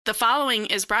The following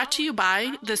is brought to you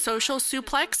by the Social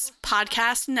Suplex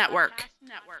Podcast Network.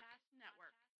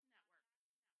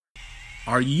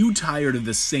 Are you tired of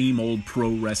the same old pro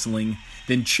wrestling?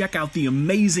 Then check out the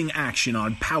amazing action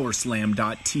on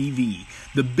Powerslam.tv,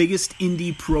 the biggest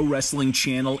indie pro wrestling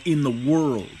channel in the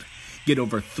world. Get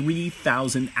over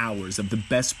 3,000 hours of the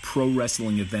best pro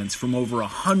wrestling events from over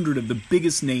 100 of the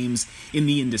biggest names in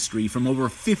the industry from over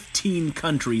 15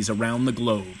 countries around the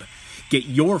globe. Get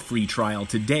your free trial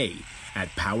today at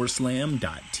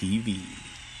Powerslam.tv.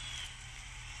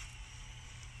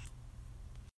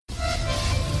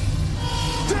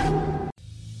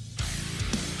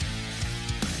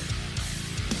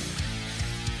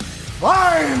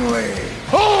 Finally!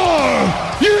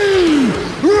 Are you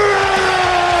ready?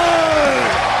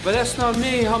 But that's not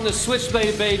me, I'm the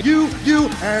Switchblade baby. You,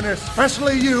 and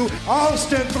especially you.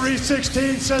 Austin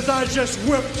 316 says I just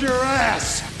whipped your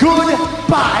ass.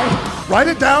 Goodbye. Write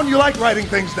it down, you like writing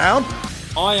things down.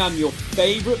 I am your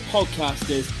favorite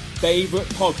podcaster's favorite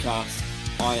podcast.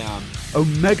 I am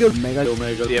Omega,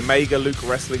 the Omega Luke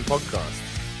Wrestling Podcast.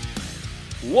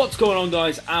 What's going on,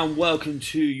 guys, and welcome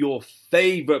to your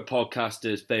favorite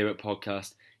podcaster's favorite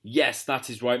podcast. Yes,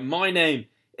 that is right. My name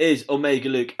is Omega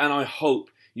Luke, and I hope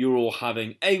you're all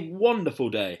having a wonderful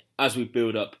day as we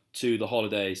build up to the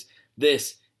holidays.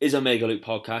 This is Omega Luke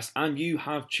Podcast, and you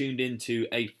have tuned into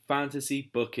a fantasy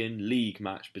booking league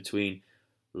match between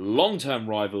long-term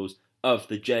rivals of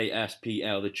the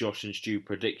JSPL, the Josh and Stu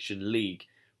Prediction League.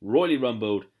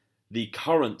 RoyallyRumbled, the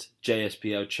current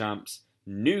JSPL champs,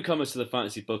 newcomers to the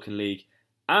Fantasy Booking League,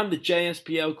 and the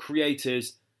JSPL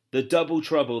creators, the Double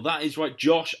Trouble, that is right,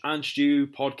 Josh and Stu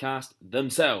podcast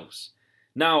themselves.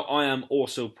 Now, I am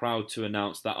also proud to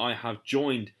announce that I have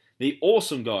joined the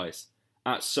awesome guys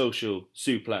at Social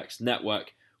Suplex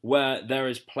Network, where there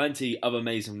is plenty of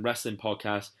amazing wrestling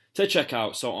podcasts to check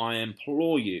out, so I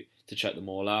implore you to check them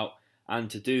all out.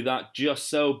 And to do that, just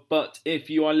so, but if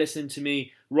you are listening to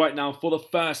me right now for the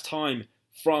first time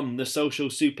from the Social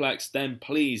Suplex, then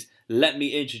please let me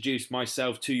introduce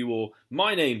myself to you all.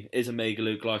 My name is Omega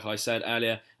Luke, like I said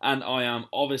earlier, and I am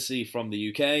obviously from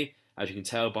the UK. As you can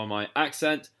tell by my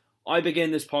accent, I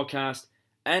begin this podcast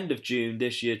end of June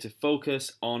this year to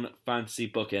focus on fantasy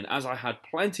booking, as I had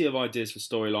plenty of ideas for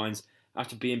storylines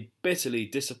after being bitterly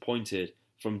disappointed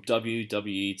from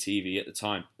WWE TV at the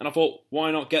time. And I thought,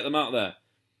 why not get them out there?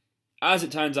 As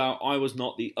it turns out, I was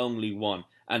not the only one,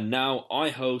 and now I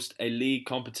host a league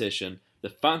competition, the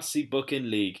Fantasy Booking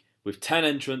League, with 10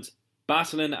 entrants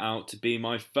battling it out to be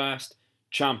my first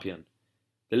champion.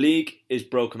 The league is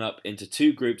broken up into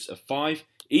 2 groups of 5.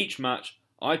 Each match,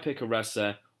 I pick a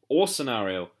wrestler or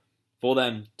scenario for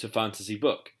them to fantasy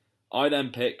book. I then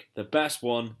pick the best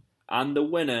one, and the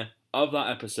winner of that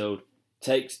episode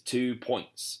takes 2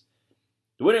 points.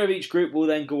 The winner of each group will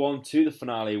then go on to the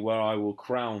finale, where I will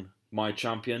crown my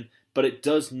champion, but it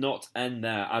does not end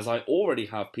there, as I already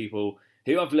have people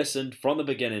who have listened from the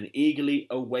beginning eagerly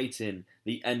awaiting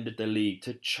the end of the league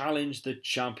to challenge the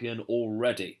champion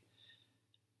already.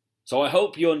 So I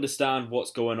hope you understand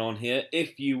what's going on here.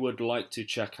 If you would like to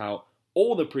check out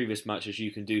all the previous matches,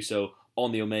 you can do so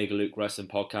on the Omega Luke Wrestling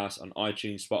Podcast on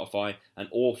iTunes, Spotify, and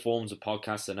all forms of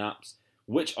podcasts and apps,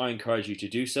 which I encourage you to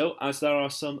do so, as there are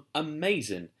some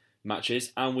amazing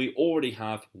matches, and we already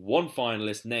have one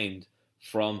finalist named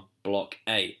from Block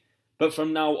A. But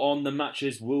from now on, the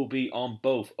matches will be on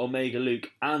both Omega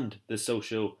Luke and the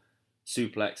Social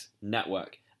Suplex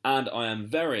Network, and I am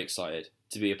very excited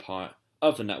to be a part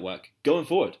of the network going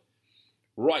forward.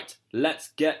 Right, let's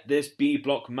get this B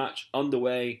block match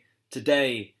underway.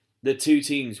 Today, the 2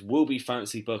 teams will be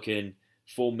fantasy booking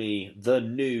for me, the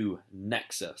new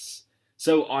Nexus.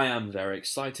 So I am very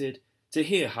excited to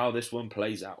hear how this one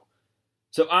plays out.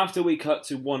 So after we cut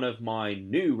to one of my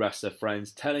new wrestler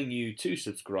friends telling you to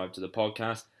subscribe to the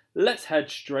podcast, let's head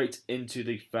straight into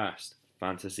the first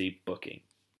fantasy booking.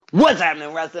 What's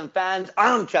happening, wrestling fans?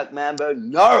 I'm Chuck Mambo,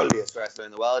 gnarliest wrestler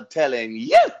in the world, telling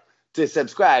you to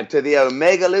subscribe to the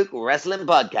Omega Luke Wrestling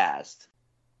Podcast.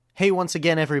 Hey, once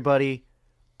again, everybody.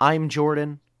 I'm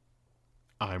Jordan.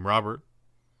 I'm Robert.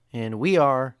 And we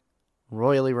are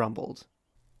Royally Rumbled.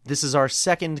 This is our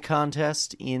second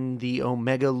contest in the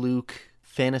Omega Luke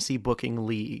Fantasy Booking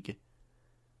League.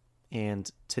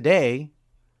 And today,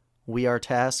 we are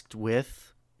tasked with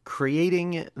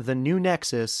creating the new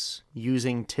Nexus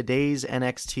using today's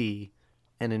NXT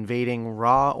and invading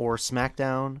Raw or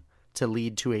SmackDown to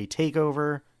lead to a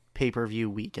TakeOver pay-per-view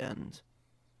weekend.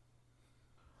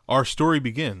 Our story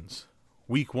begins.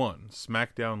 Week 1,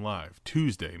 SmackDown Live,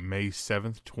 Tuesday, May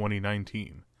 7th,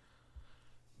 2019.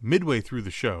 Midway through the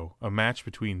show, a match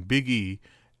between Big E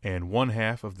and one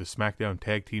half of the SmackDown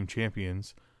Tag Team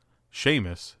Champions,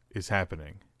 Sheamus, is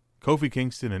happening. Kofi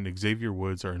Kingston and Xavier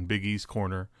Woods are in Big E's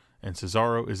corner, and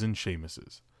Cesaro is in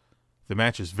Sheamus's. The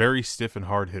match is very stiff and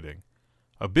hard-hitting.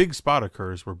 A big spot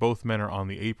occurs where both men are on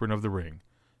the apron of the ring.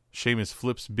 Sheamus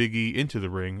flips Big E into the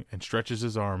ring and stretches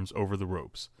his arms over the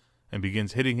ropes, and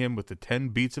begins hitting him with the 10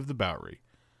 beats of the Bowery.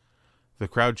 The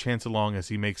crowd chants along as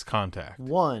he makes contact.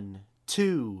 1,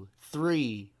 2,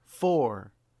 3,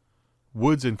 4.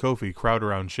 Woods and Kofi crowd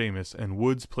around Sheamus, and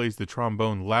Woods plays the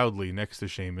trombone loudly next to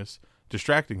Sheamus,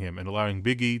 distracting him and allowing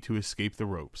Big E to escape the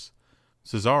ropes.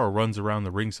 Cesaro runs around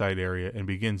the ringside area and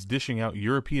begins dishing out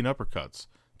European uppercuts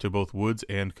to both Woods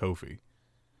and Kofi.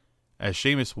 As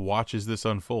Sheamus watches this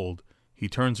unfold, he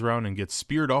turns around and gets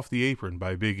speared off the apron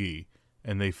by Big E,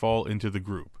 and they fall into the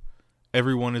group.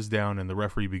 Everyone is down and the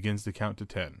referee begins to count to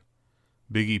 10.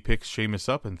 Big E picks Sheamus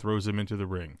up and throws him into the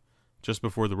ring, just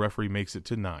before the referee makes it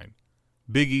to 9.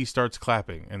 Big E starts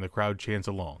clapping and the crowd chants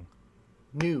along.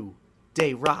 New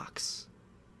Day rocks.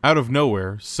 Out of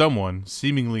nowhere, someone,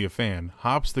 seemingly a fan,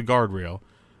 hops the guardrail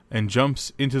and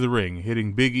jumps into the ring,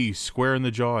 hitting Big E square in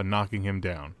the jaw and knocking him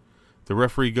down. The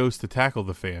referee goes to tackle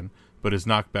the fan, but is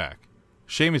knocked back.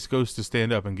 Sheamus goes to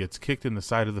stand up and gets kicked in the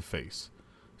side of the face.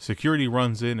 Security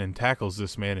runs in and tackles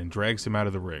this man and drags him out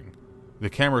of the ring. The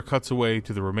camera cuts away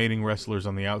to the remaining wrestlers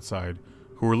on the outside,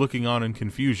 who are looking on in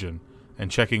confusion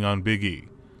and checking on Big E.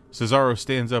 Cesaro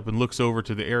stands up and looks over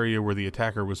to the area where the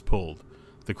attacker was pulled.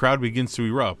 The crowd begins to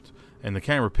erupt, and the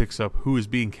camera picks up who is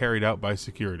being carried out by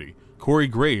security. Corey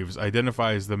Graves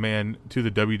identifies the man to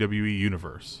the WWE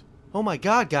Universe. Oh my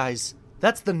god, guys.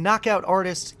 That's the knockout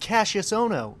artist Cassius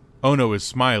Ohno. Ohno is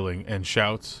smiling and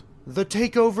shouts, "The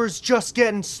takeover's just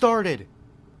getting started."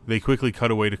 They quickly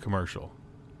cut away to commercial.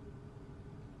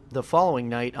 The following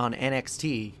night on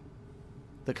NXT,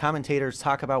 the commentators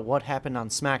talk about what happened on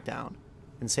SmackDown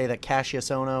and say that Cassius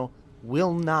Ohno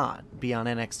will not be on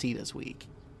NXT this week.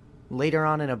 Later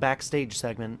on in a backstage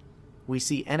segment, we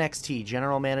see NXT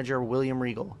General Manager William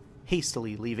Regal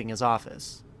hastily leaving his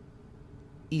office.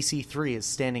 EC3 is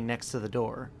standing next to the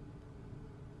door.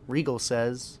 Regal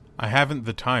says, "I haven't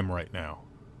the time right now."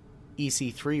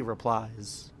 EC3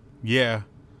 replies, "Yeah,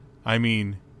 I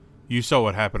mean, you saw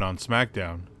what happened on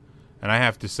SmackDown, and I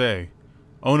have to say,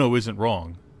 Ohno isn't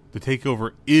wrong. The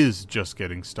takeover is just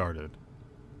getting started."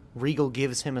 Regal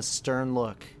gives him a stern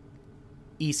look.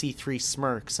 EC3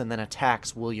 smirks and then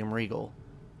attacks William Regal,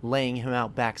 laying him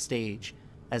out backstage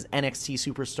as NXT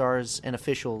superstars and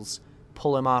officials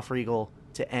pull him off Regal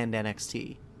to end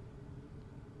NXT.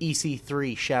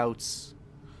 EC3 shouts,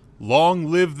 "Long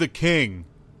live the king!"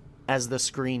 as the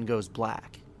screen goes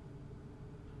black.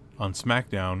 On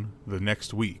SmackDown the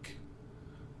next week,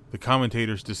 the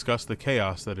commentators discuss the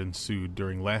chaos that ensued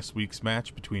during last week's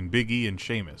match between Big E and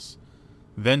Sheamus,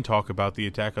 then talk about the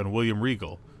attack on William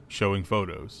Regal, showing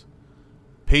photos.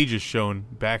 Paige is shown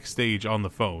backstage on the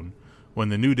phone when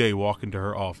the New Day walk into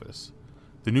her office.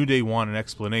 The New Day want an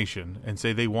explanation and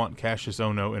say they want Cassius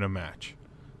Ohno in a match.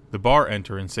 The Bar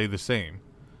enter and say the same.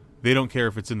 They don't care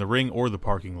if it's in the ring or the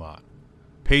parking lot.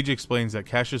 Paige explains that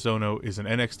Cassius Ohno is an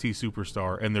NXT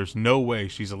superstar and there's no way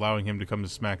she's allowing him to come to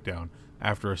SmackDown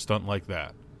after a stunt like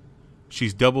that.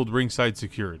 She's doubled ringside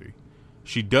security.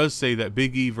 She does say that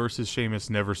Big E versus Sheamus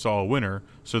never saw a winner,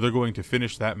 so they're going to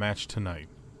finish that match tonight.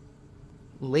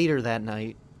 Later that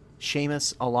night,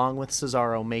 Sheamus along with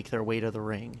Cesaro make their way to the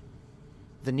ring.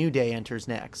 The New Day enters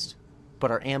next,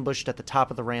 but are ambushed at the top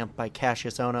of the ramp by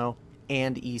Cassius Ohno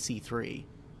and EC3.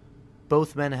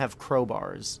 Both men have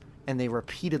crowbars, and they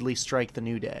repeatedly strike the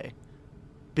New Day.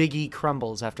 Big E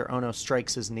crumbles after Ohno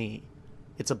strikes his knee.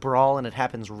 It's a brawl and it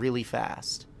happens really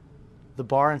fast. The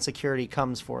Bar and security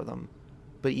comes for them,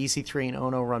 but EC3 and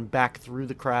Ohno run back through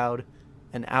the crowd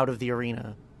and out of the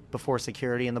arena before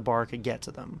security and the Bar could get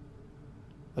to them.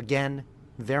 Again,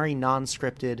 very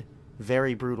non-scripted,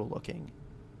 very brutal looking.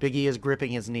 Big E is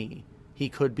gripping his knee. He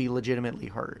could be legitimately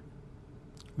hurt.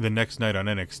 The next night on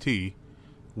NXT,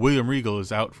 William Regal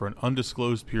is out for an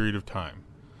undisclosed period of time.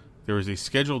 There is a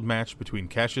scheduled match between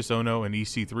Cassius Ohno and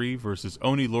EC3 versus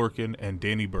Oney Lorcan and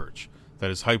Danny Burch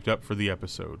that is hyped up for the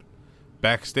episode.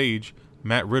 Backstage,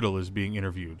 Matt Riddle is being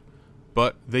interviewed,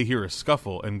 but they hear a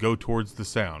scuffle and go towards the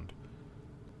sound.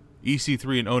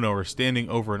 EC3 and Ohno are standing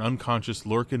over an unconscious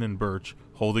Lorcan and Burch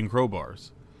holding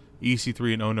crowbars.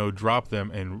 EC3 and Ohno drop them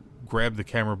and grab the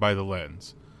camera by the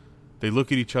lens. They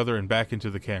look at each other and back into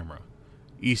the camera.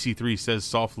 EC3 says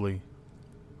softly,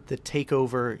 "The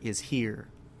takeover is here.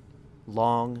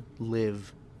 Long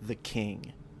live the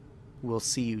king. We'll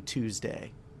see you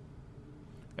Tuesday."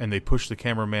 And they push the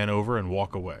cameraman over and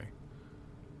walk away.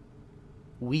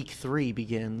 Week 3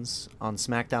 begins on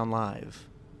SmackDown Live.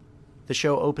 The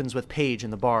show opens with Paige in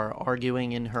the bar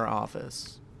arguing in her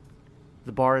office.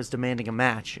 The bar is demanding a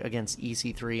match against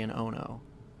EC3 and Ono.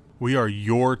 We are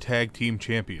your tag team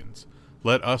champions.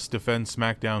 Let us defend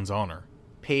SmackDown's honor.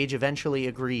 Paige eventually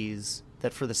agrees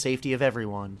that for the safety of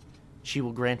everyone, she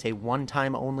will grant a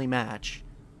one-time only match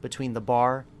between the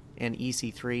bar and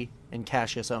EC3 and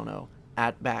Cassius Ono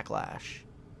at Backlash.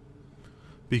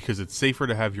 Because it's safer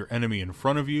to have your enemy in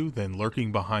front of you than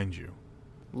lurking behind you.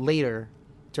 Later,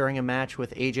 during a match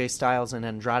with AJ Styles and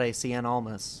Andrade Cien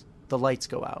Almas, the lights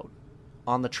go out.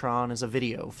 On the Tron is a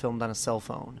video filmed on a cell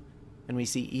phone, and we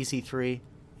see EC3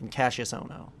 and Cassius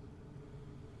Ono.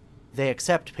 They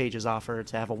accept Paige's offer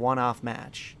to have a one-off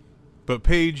match. But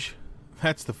Paige,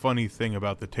 that's the funny thing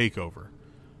about the takeover.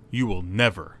 You will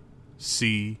never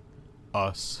see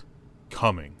us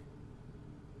coming.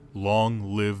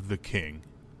 Long live the king.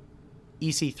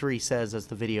 EC3 says as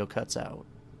the video cuts out.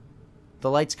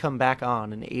 The lights come back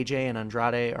on, and AJ and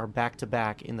Andrade are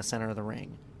back-to-back in the center of the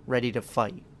ring, ready to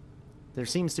fight. There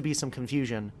seems to be some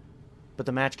confusion, but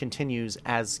the match continues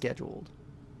as scheduled.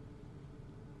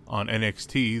 On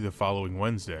NXT the following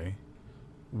Wednesday,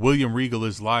 William Regal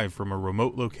is live from a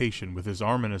remote location with his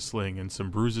arm in a sling and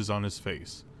some bruises on his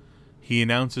face. He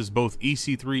announces both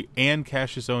EC3 and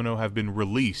Cassius Ono have been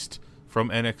released from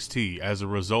NXT as a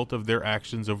result of their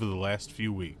actions over the last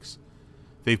few weeks.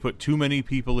 They put too many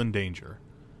people in danger.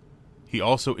 He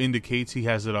also indicates he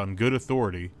has it on good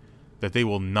authority that they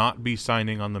will not be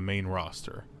signing on the main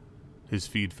roster. His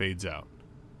feed fades out.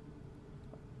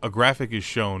 A graphic is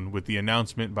shown with the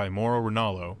announcement by Mauro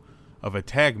Ranallo of a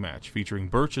tag match featuring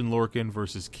Birch and Lorcan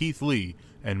versus Keith Lee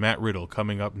and Matt Riddle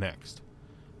coming up next.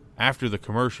 After the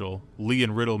commercial, Lee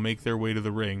and Riddle make their way to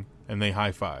the ring and they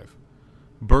high-five.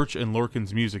 Birch and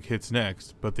Lorcan's music hits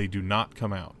next, but they do not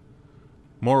come out.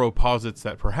 Mauro posits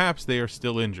that perhaps they are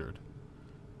still injured.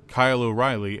 Kyle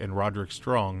O'Reilly and Roderick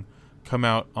Strong come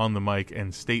out on the mic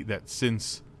and state that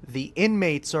since the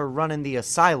inmates are running the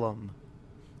asylum,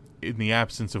 in the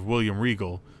absence of William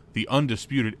Regal, the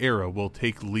Undisputed Era will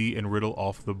take Lee and Riddle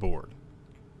off the board.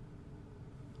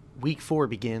 Week 4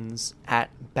 begins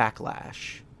at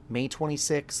Backlash, May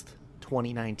 26th,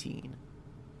 2019.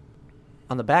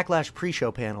 On the Backlash pre-show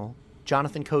panel,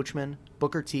 Jonathan Coachman,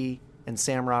 Booker T, and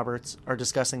Sam Roberts are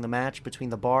discussing the match between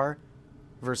the Bar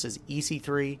versus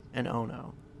EC3 and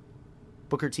Ono.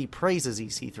 Booker T praises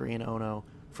EC3 and Ono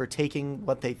for taking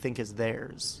what they think is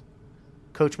theirs.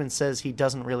 Coachman says he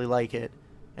doesn't really like it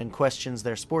and questions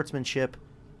their sportsmanship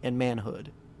and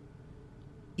manhood.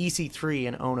 EC3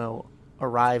 and Ono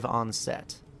arrive on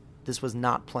set. This was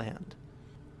not planned.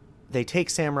 They take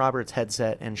Sam Roberts'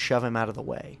 headset and shove him out of the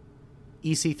way.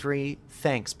 EC3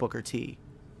 thanks Booker T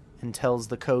and tells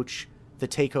the coach the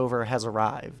takeover has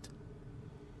arrived.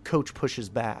 Coach pushes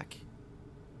back.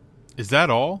 Is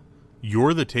that all?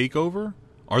 You're the takeover?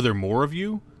 Are there more of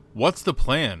you? What's the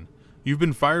plan? You've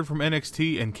been fired from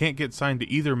NXT and can't get signed to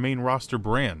either main roster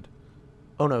brand.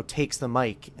 Ono takes the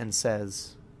mic and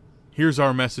says, Here's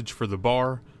our message for the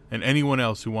Bar and anyone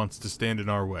else who wants to stand in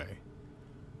our way.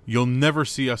 You'll never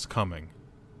see us coming.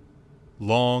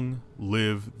 Long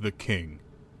live the king.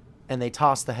 And they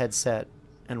toss the headset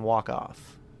and walk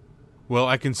off. Well,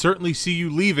 I can certainly see you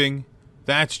leaving.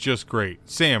 That's just great.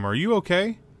 Sam, are you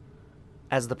okay?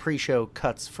 As the pre-show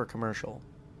cuts for commercial.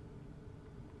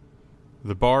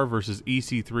 The Bar versus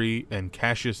EC3 and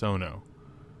Cassius Ono.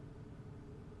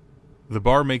 The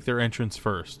Bar make their entrance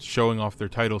first, showing off their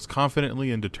titles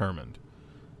confidently and determined.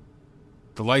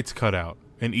 The lights cut out,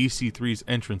 and EC3's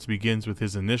entrance begins with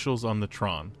his initials on the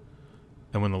Tron.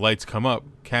 And when the lights come up,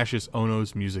 Cassius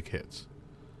Ono's music hits.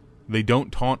 They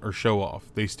don't taunt or show off.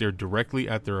 They stare directly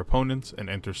at their opponents and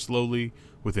enter slowly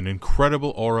with an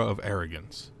incredible aura of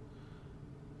arrogance.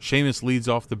 Sheamus leads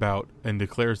off the bout and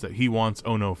declares that he wants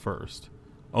Ono first.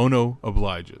 Ono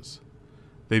obliges.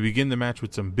 They begin the match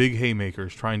with some big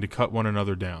haymakers trying to cut one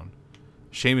another down.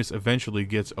 Sheamus eventually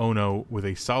gets Ono with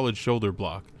a solid shoulder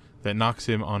block that knocks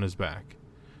him on his back.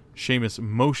 Sheamus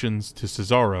motions to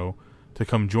Cesaro to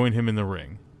come join him in the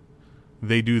ring.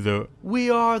 They do the "We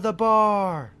are the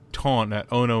Bar" taunt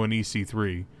at Ono and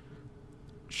EC3.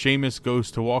 Sheamus goes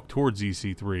to walk towards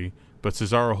EC3, but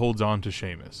Cesaro holds on to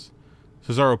Sheamus.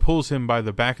 Cesaro pulls him by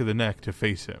the back of the neck to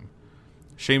face him.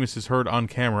 Sheamus is heard on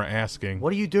camera asking,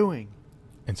 "What are you doing?"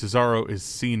 And Cesaro is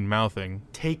seen mouthing,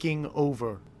 "Taking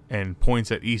over," and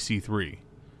points at EC3.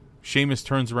 Sheamus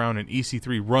turns around and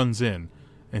EC3 runs in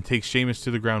and takes Sheamus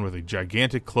to the ground with a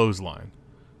gigantic clothesline.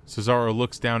 Cesaro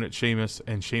looks down at Sheamus,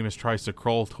 and Sheamus tries to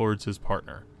crawl towards his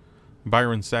partner.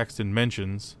 Byron Saxton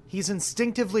mentions, "He's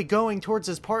instinctively going towards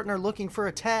his partner looking for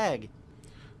a tag."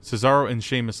 Cesaro and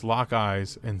Sheamus lock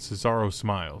eyes, and Cesaro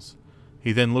smiles.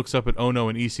 He then looks up at Ono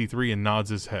and EC3 and nods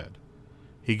his head.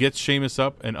 He gets Sheamus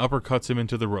up and uppercuts him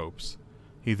into the ropes.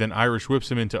 He then Irish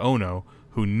whips him into Ono,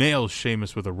 who nails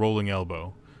Sheamus with a rolling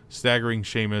elbow, staggering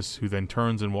Sheamus, who then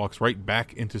turns and walks right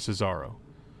back into Cesaro.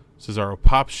 Cesaro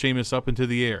pops Sheamus up into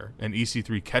the air, and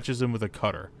EC3 catches him with a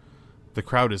cutter. The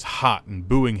crowd is hot and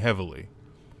booing heavily.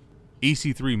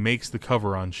 EC3 makes the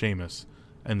cover on Sheamus,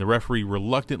 and the referee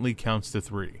reluctantly counts to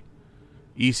 3.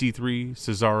 EC3,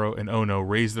 Cesaro, and Ono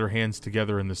raise their hands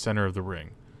together in the center of the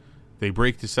ring. They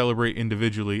break to celebrate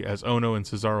individually as Ono and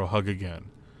Cesaro hug again.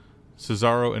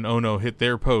 Cesaro and Ono hit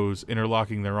their pose,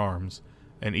 interlocking their arms,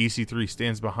 and EC3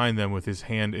 stands behind them with his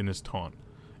hand in his taunt.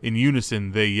 In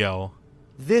unison, they yell,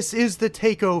 "This is the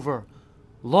takeover!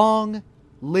 Long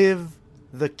live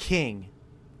the king!"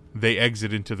 They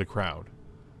exit into the crowd.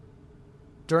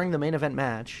 During the main event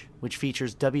match, which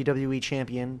features WWE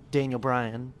Champion Daniel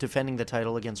Bryan defending the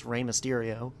title against Rey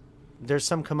Mysterio, there's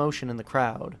some commotion in the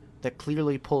crowd that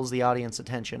clearly pulls the audience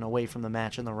attention away from the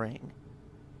match in the ring.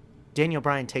 Daniel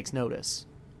Bryan takes notice.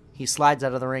 He slides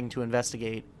out of the ring to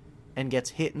investigate and gets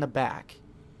hit in the back.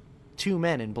 2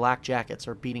 men in black jackets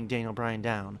are beating Daniel Bryan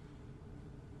down.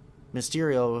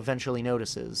 Mysterio eventually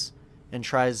notices and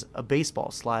tries a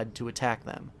baseball slide to attack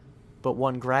them, but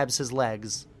one grabs his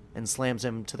legs and slams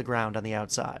him to the ground on the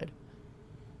outside.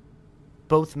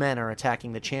 Both men are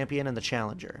attacking the champion and the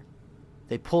challenger.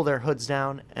 They pull their hoods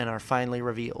down and are finally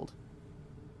revealed.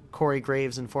 Corey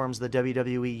Graves informs the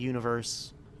WWE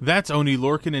Universe, "That's Oney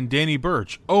Lorcan and Danny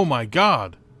Burch. Oh my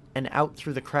god!" And out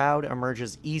through the crowd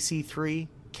emerges EC3,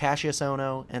 Cassius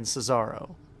Ohno, and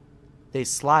Cesaro. They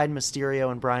slide Mysterio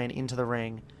and Bryan into the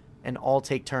ring, and all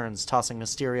take turns tossing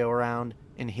Mysterio around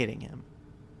and hitting him.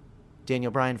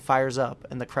 Daniel Bryan fires up,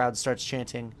 and the crowd starts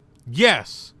chanting,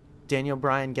 "Yes!" Daniel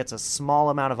Bryan gets a small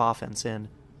amount of offense in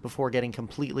before getting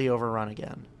completely overrun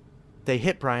again. They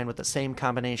hit Bryan with the same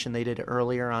combination they did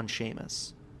earlier on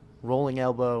Sheamus. Rolling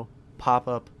elbow,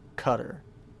 pop-up, cutter.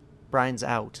 Bryan's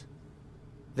out.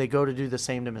 They go to do the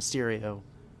same to Mysterio,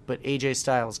 but AJ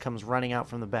Styles comes running out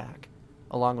from the back,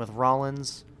 along with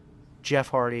Rollins, Jeff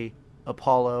Hardy,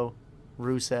 Apollo,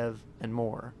 Rusev, and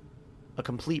more. A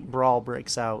complete brawl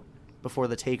breaks out before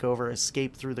the takeover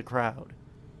escaped through the crowd,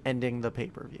 ending the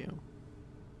pay-per-view.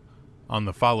 On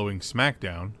the following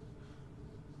SmackDown,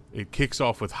 it kicks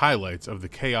off with highlights of the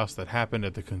chaos that happened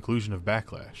at the conclusion of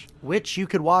Backlash, which you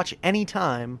could watch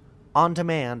anytime on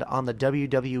demand on the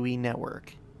WWE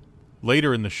Network.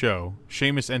 Later in the show,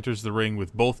 Sheamus enters the ring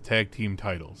with both tag team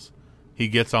titles. He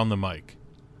gets on the mic.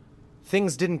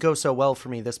 "Things didn't go so well for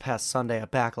me this past Sunday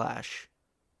at Backlash.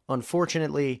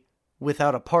 Unfortunately,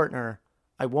 without a partner,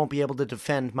 I won't be able to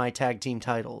defend my tag team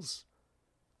titles.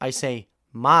 I say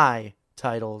my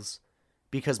titles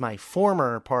because my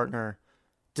former partner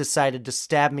decided to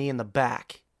stab me in the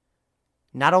back.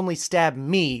 Not only stab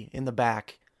me in the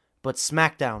back, but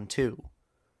SmackDown too.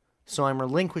 So I'm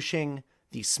relinquishing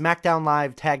the SmackDown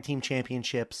Live Tag Team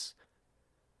Championships.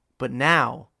 But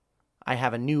now I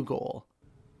have a new goal.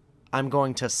 I'm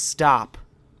going to stop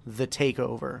the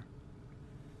takeover."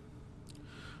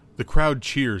 The crowd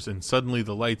cheers, and suddenly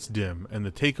the lights dim, and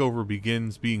the takeover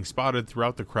begins being spotted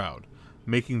throughout the crowd,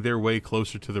 making their way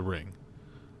closer to the ring.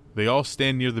 They all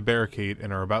stand near the barricade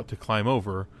and are about to climb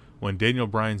over when Daniel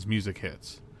Bryan's music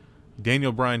hits.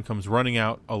 Daniel Bryan comes running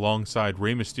out alongside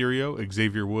Rey Mysterio,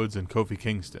 Xavier Woods, and Kofi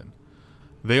Kingston.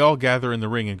 They all gather in the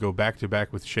ring and go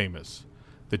back-to-back with Sheamus.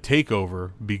 The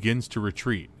takeover begins to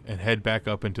retreat and head back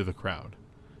up into the crowd.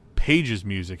 Paige's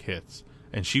music hits,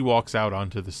 and she walks out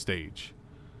onto the stage.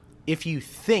 "If you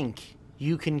think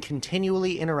you can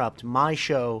continually interrupt my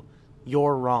show,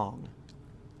 you're wrong.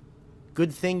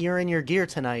 Good thing you're in your gear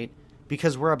tonight,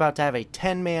 because we're about to have a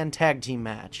 10-man tag team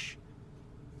match.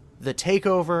 The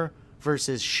Takeover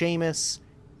versus Sheamus,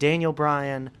 Daniel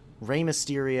Bryan, Rey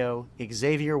Mysterio,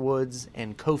 Xavier Woods,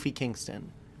 and Kofi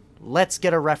Kingston. Let's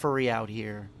get a referee out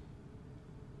here."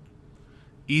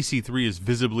 EC3 is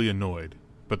visibly annoyed,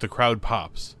 but the crowd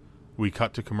pops. We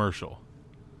cut to commercial.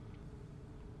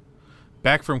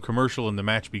 Back from commercial and the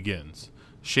match begins.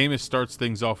 Sheamus starts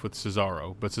things off with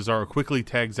Cesaro, but Cesaro quickly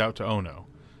tags out to Ono.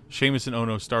 Sheamus and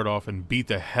Ono start off and beat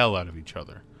the hell out of each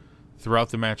other. Throughout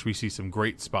the match we see some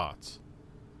great spots.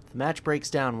 The match breaks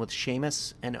down with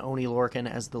Sheamus and Oney Lorcan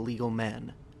as the legal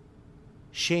men.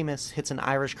 Sheamus hits an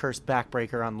Irish Curse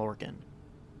backbreaker on Lorcan.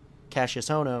 Cassius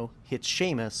Ohno hits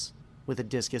Sheamus with a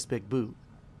discus big boot.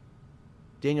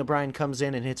 Daniel Bryan comes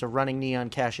in and hits a running knee on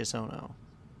Cassius Ohno.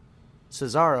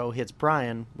 Cesaro hits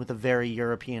Bryan with a very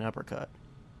European uppercut.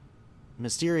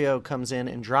 Mysterio comes in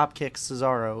and drop kicks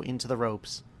Cesaro into the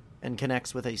ropes and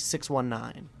connects with a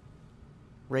 619.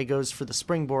 Ray goes for the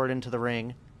springboard into the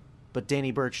ring, but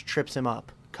Danny Burch trips him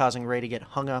up, causing Ray to get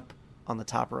hung up on the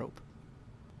top rope.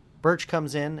 Burch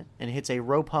comes in and hits a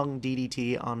rope-hung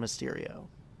DDT on Mysterio.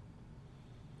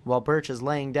 While Burch is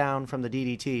laying down from the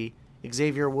DDT,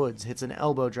 Xavier Woods hits an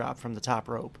elbow drop from the top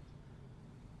rope.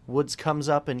 Woods comes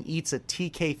up and eats a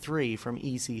TK3 from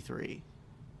EC3.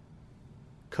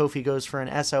 Kofi goes for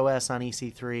an SOS on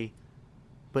EC3,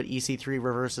 but EC3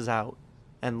 reverses out,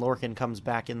 and Lorcan comes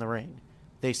back in the ring.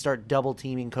 They start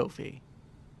double-teaming Kofi.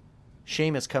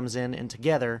 Sheamus comes in, and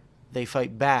together, they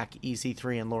fight back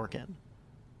EC3 and Lorcan.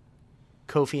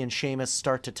 Kofi and Sheamus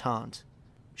start to taunt.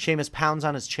 Sheamus pounds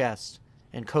on his chest,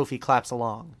 and Kofi claps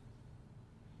along.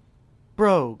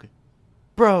 Brogue!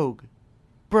 Brogue!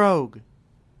 Brogue!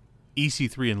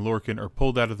 EC3 and Lorcan are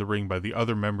pulled out of the ring by the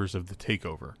other members of the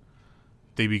Takeover.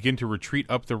 They begin to retreat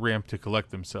up the ramp to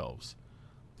collect themselves.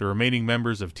 The remaining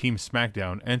members of Team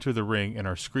SmackDown enter the ring and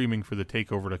are screaming for the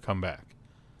Takeover to come back.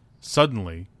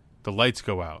 Suddenly, the lights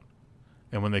go out,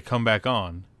 and when they come back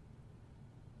on,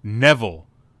 Neville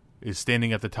is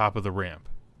standing at the top of the ramp.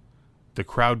 The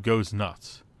crowd goes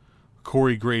nuts.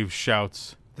 Corey Graves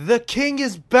shouts, "The King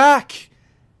is back!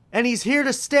 And he's here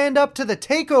to stand up to the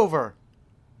Takeover!"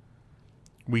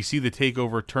 We see the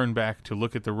Takeover turn back to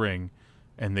look at the ring,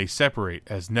 and they separate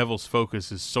as Neville's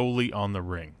focus is solely on the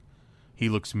ring. He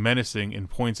looks menacing and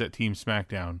points at Team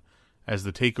SmackDown as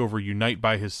the Takeover unite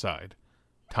by his side.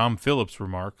 Tom Phillips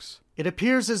remarks, "It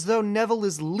appears as though Neville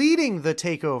is leading the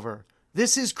Takeover.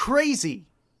 This is crazy!"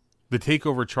 The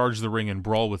Takeover charge the ring and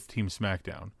brawl with Team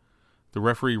SmackDown. The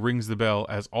referee rings the bell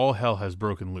as all hell has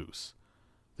broken loose.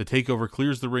 The Takeover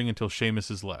clears the ring until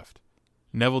Sheamus is left.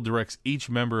 Neville directs each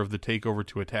member of the Takeover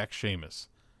to attack Sheamus.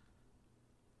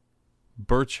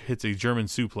 Burch hits a German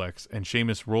suplex, and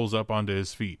Sheamus rolls up onto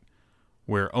his feet,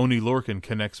 where Oney Lorcan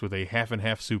connects with a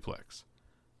half-and-half suplex.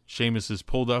 Sheamus is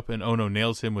pulled up, and Ono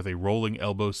nails him with a rolling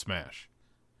elbow smash.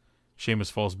 Sheamus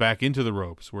falls back into the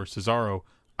ropes, where Cesaro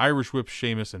Irish whips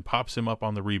Sheamus and pops him up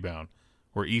on the rebound,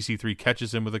 where EC3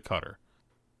 catches him with a cutter.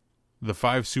 The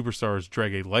five superstars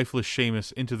drag a lifeless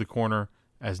Sheamus into the corner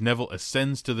as Neville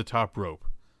ascends to the top rope.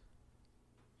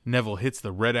 Neville hits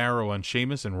the red arrow on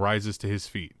Sheamus and rises to his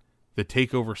feet. The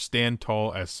Takeover stand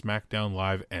tall as SmackDown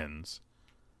Live ends.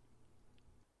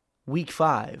 Week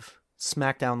 5,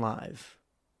 SmackDown Live.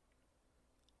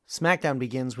 SmackDown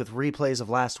begins with replays of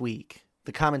last week.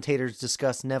 The commentators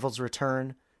discuss Neville's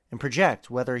return and project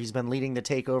whether he's been leading the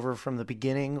Takeover from the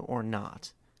beginning or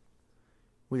not.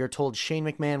 We are told Shane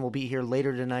McMahon will be here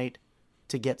later tonight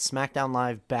to get SmackDown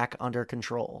Live back under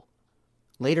control.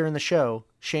 Later in the show,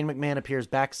 Shane McMahon appears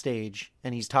backstage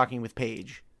and he's talking with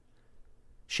Paige.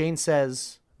 Shane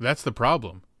says, "That's the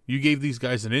problem. You gave these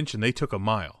guys an inch and they took a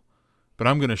mile. But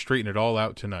I'm going to straighten it all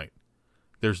out tonight.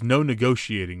 There's no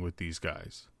negotiating with these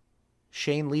guys."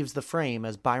 Shane leaves the frame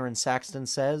as Byron Saxton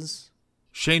says,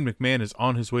 "Shane McMahon is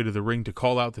on his way to the ring to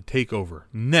call out the Takeover.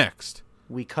 Next."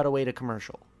 We cut away to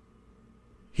commercial.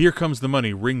 Here Comes the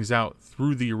Money rings out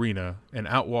through the arena, and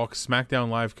out walks SmackDown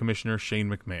Live Commissioner Shane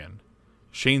McMahon.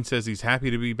 Shane says he's happy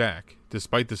to be back,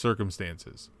 despite the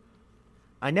circumstances.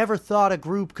 "I never thought a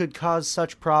group could cause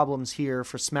such problems here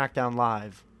for SmackDown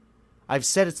Live. I've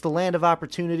said it's the land of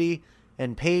opportunity,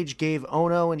 and Paige gave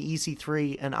Ono and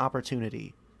EC3 an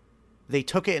opportunity. They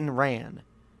took it and ran.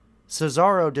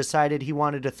 Cesaro decided he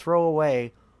wanted to throw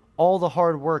away all the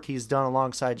hard work he's done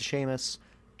alongside Sheamus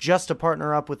just to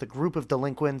partner up with a group of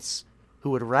delinquents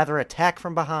who would rather attack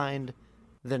from behind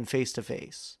than face to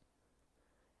face.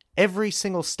 Every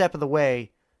single step of the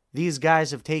way, these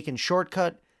guys have taken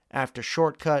shortcut after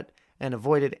shortcut and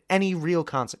avoided any real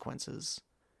consequences.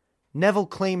 Neville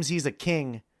claims he's a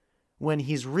king when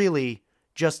he's really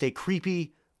just a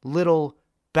creepy little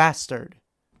bastard."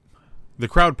 The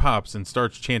crowd pops and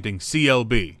starts chanting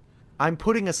CLB. "I'm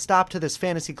putting a stop to this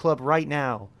fantasy club right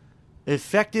now.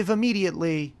 Effective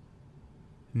immediately."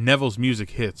 Neville's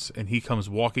music hits, and he comes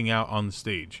walking out on the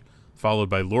stage, followed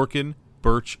by Lorcan,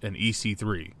 Burch, and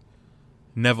EC3.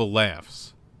 Neville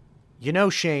laughs. "You know,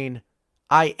 Shane,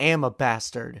 I am a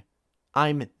bastard.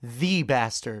 I'm the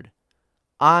bastard.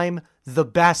 I'm the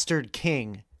Bastard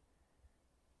King.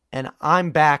 And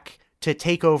I'm back to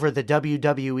take over the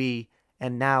WWE,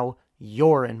 and now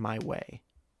you're in my way."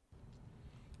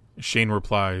 Shane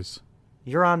replies,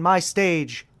 "You're on my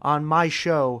stage, on my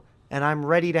show, and I'm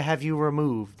ready to have you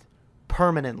removed.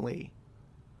 Permanently."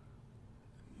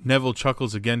 Neville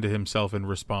chuckles again to himself and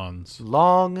responds,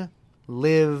 "Long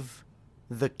live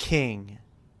the king."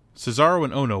 Cesaro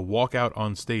and Ono walk out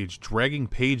on stage, dragging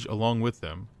Paige along with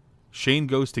them. Shane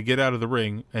goes to get out of the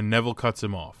ring, and Neville cuts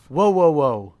him off. Whoa, whoa,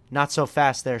 whoa. Not so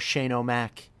fast there, Shane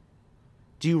O'Mac.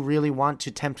 Do you really want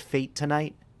to tempt fate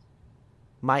tonight?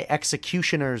 My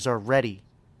executioners are ready.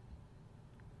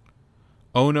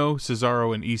 Ono,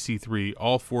 Cesaro, and EC3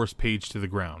 all force Page to the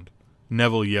ground.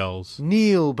 Neville yells,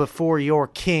 Kneel before your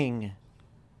king.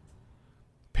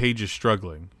 Page is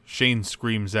struggling. Shane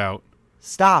screams out,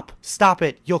 Stop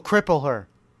it, you'll cripple her.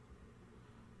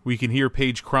 We can hear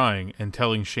Page crying and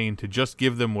telling Shane to just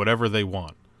give them whatever they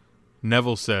want.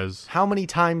 Neville says, How many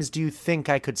times do you think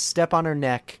I could step on her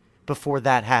neck before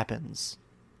that happens?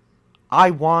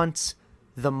 I want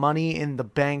the Money in the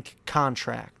Bank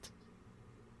contract.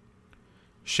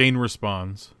 Shane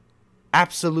responds,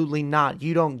 Absolutely not.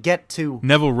 You don't get to.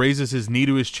 Neville raises his knee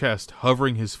to his chest,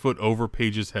 hovering his foot over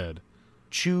Page's head.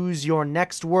 Choose your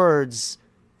next words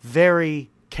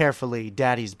very carefully,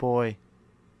 Daddy's boy.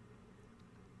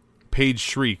 Page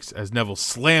shrieks as Neville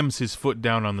slams his foot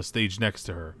down on the stage next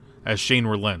to her, as Shane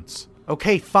relents.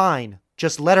 Okay, fine.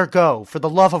 Just let her go, for the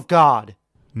love of God.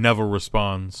 Neville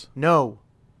responds, No,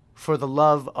 for the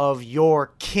love of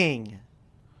your king.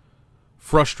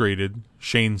 Frustrated,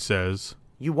 Shane says,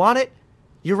 You want it?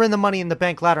 You're in the Money in the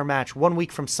Bank ladder match 1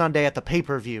 week from Sunday at the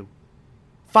pay-per-view.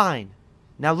 Fine.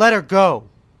 Now let her go.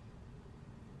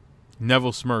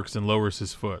 Neville smirks and lowers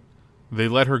his foot. They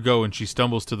let her go and she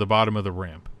stumbles to the bottom of the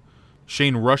ramp.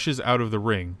 Shane rushes out of the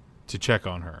ring to check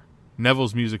on her.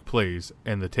 Neville's music plays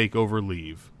and the Takeover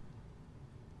leave.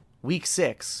 Week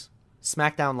 6,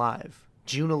 SmackDown Live,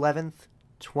 June 11th,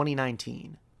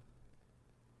 2019.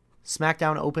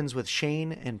 SmackDown opens with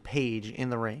Shane and Page in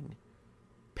the ring.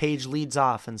 Page leads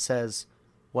off and says,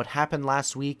 What happened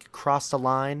last week crossed a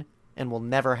line and will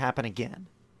never happen again.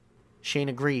 Shane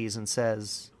agrees and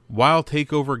says, While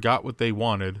Takeover got what they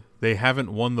wanted, they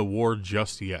haven't won the war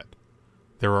just yet.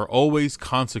 There are always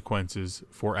consequences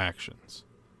for actions.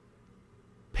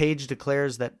 Page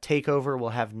declares that Takeover will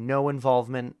have no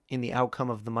involvement in the outcome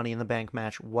of the Money in the Bank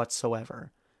match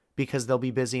whatsoever, because they'll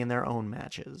be busy in their own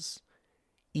matches.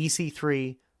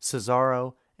 EC3,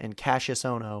 Cesaro, and Cassius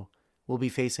Ohno will be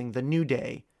facing the New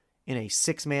Day in a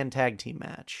 6-man tag team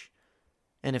match.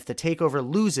 And if the Takeover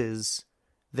loses,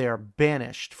 they are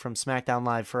banished from SmackDown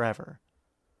Live forever.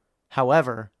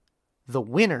 However, the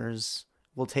winners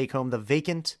will take home the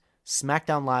vacant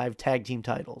SmackDown Live tag team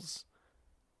titles.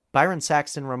 Byron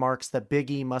Saxton remarks that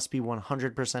Big E must be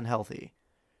 100% healthy.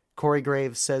 Corey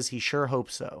Graves says he sure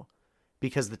hopes so,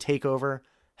 because the Takeover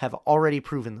have already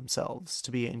proven themselves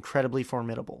to be incredibly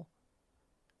formidable.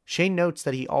 Shane notes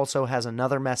that he also has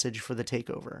another message for the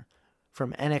Takeover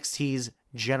from NXT's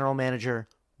general manager,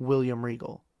 William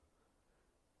Regal.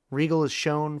 Regal is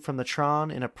shown from the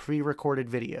Tron in a pre-recorded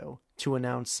video to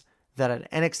announce that at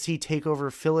NXT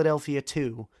TakeOver Philadelphia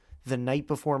 2, the night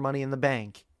before Money in the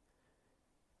Bank,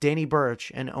 Danny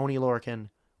Burch and Oney Lorcan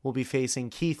will be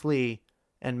facing Keith Lee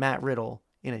and Matt Riddle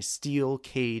in a steel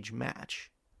cage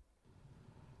match.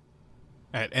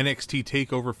 At NXT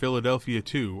TakeOver Philadelphia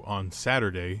 2 on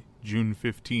Saturday, June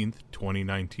 15th,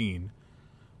 2019,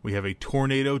 we have a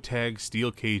Tornado Tag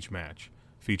Steel Cage match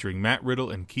featuring Matt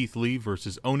Riddle and Keith Lee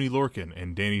versus Oney Lorcan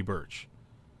and Danny Burch.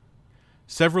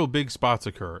 Several big spots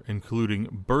occur,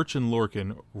 including Burch and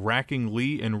Lorcan racking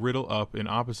Lee and Riddle up in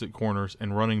opposite corners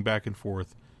and running back and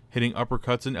forth, hitting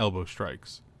uppercuts and elbow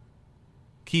strikes.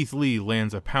 Keith Lee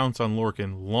lands a pounce on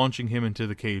Lorcan, launching him into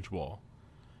the cage wall.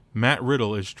 Matt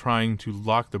Riddle is trying to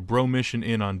lock the Bro Mission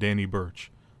in on Danny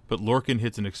Burch, but Lorcan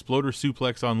hits an exploder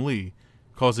suplex on Lee,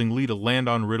 causing Lee to land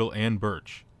on Riddle and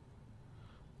Burch.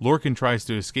 Lorcan tries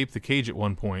to escape the cage at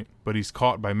one point, but he's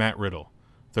caught by Matt Riddle.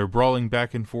 They're brawling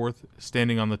back and forth,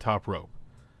 standing on the top rope.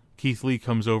 Keith Lee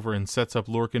comes over and sets up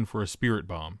Lorcan for a spirit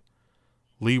bomb.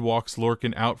 Lee walks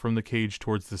Lorcan out from the cage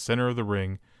towards the center of the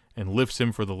ring and lifts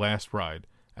him for the last ride,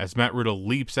 as Matt Riddle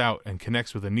leaps out and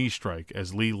connects with a knee strike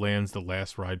as Lee lands the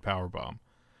last ride powerbomb.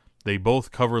 They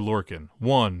both cover Lorcan.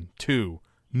 1, 2,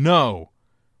 no!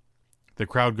 The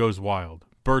crowd goes wild.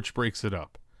 Burch breaks it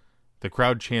up. The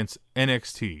crowd chants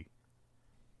NXT.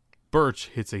 Burch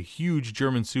hits a huge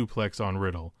German suplex on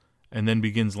Riddle and then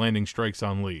begins landing strikes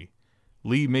on Lee.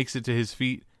 Lee makes it to his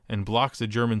feet and blocks a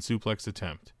German suplex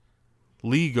attempt.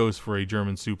 Lee goes for a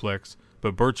German suplex,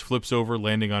 but Burch flips over,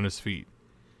 landing on his feet.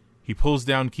 He pulls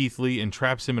down Keith Lee and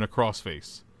traps him in a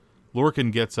crossface.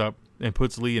 Lorcan gets up and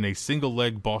puts Lee in a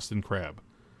single-leg Boston Crab.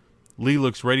 Lee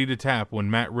looks ready to tap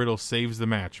when Matt Riddle saves the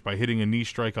match by hitting a knee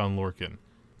strike on Lorcan.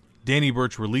 Danny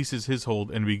Burch releases his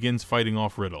hold and begins fighting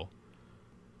off Riddle.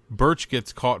 Burch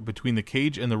gets caught between the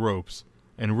cage and the ropes,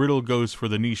 and Riddle goes for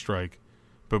the knee strike,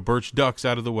 but Burch ducks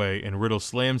out of the way and Riddle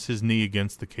slams his knee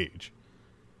against the cage.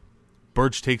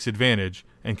 Burch takes advantage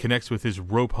and connects with his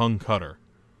rope-hung cutter.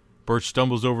 Birch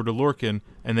stumbles over to Lorcan,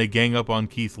 and they gang up on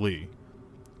Keith Lee.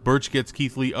 Birch gets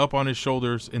Keith Lee up on his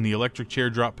shoulders in the electric chair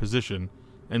drop position,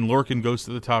 and Lorcan goes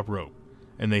to the top rope,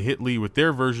 and they hit Lee with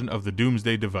their version of the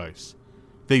Doomsday Device.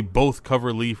 They both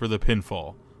cover Lee for the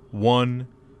pinfall. 1,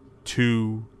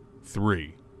 2,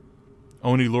 3.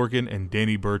 Oney Lorcan and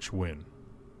Danny Birch win.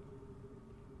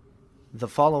 The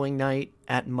following night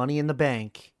at Money in the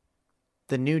Bank,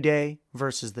 The New Day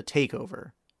versus The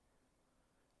Takeover.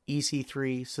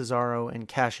 EC3, Cesaro, and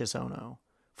Cassius Ohno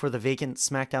for the vacant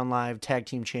SmackDown Live Tag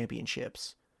Team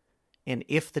Championships. And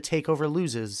if The Takeover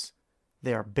loses,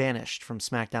 they are banished from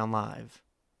SmackDown Live.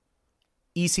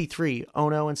 EC3,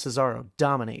 Ohno, and Cesaro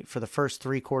dominate for the first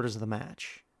 3 quarters of the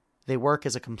match. They work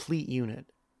as a complete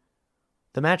unit.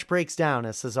 The match breaks down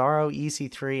as Cesaro,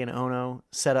 EC3, and Ohno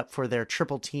set up for their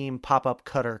triple team pop-up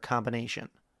cutter combination.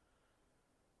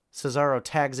 Cesaro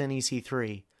tags in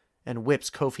EC3 and whips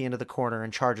Kofi into the corner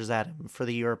and charges at him for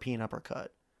the European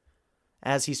uppercut.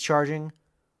 As he's charging,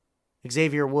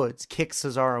 Xavier Woods kicks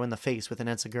Cesaro in the face with an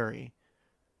enziguri.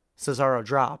 Cesaro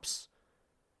drops,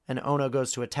 and Ohno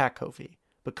goes to attack Kofi,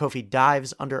 but Kofi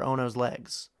dives under Ohno's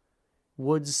legs.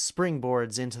 Woods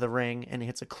springboards into the ring and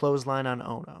hits a clothesline on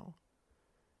Ohno.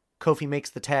 Kofi makes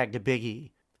the tag to Big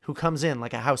E, who comes in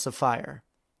like a house of fire.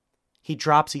 He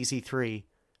drops EC3,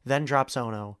 then drops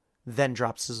Ohno, then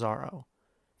drops Cesaro.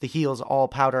 The heels all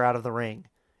powder out of the ring,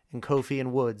 and Kofi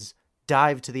and Woods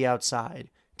dive to the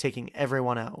outside, taking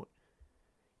everyone out.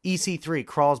 EC3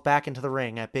 crawls back into the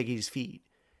ring at Big E's feet.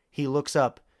 He looks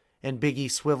up, and Big E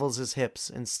swivels his hips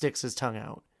and sticks his tongue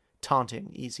out,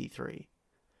 taunting EC3.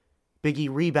 Big E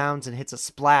rebounds and hits a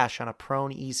splash on a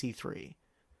prone EC3.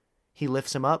 He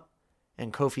lifts him up,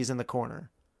 and Kofi's in the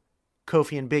corner.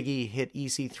 Kofi and Big E hit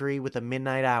EC3 with a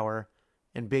Midnight Hour,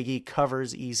 and Big E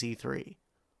covers EC3.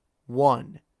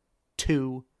 1,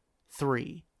 2,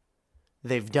 3.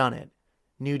 They've done it.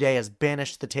 New Day has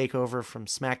banished the Takeover from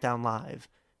SmackDown Live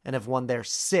and have won their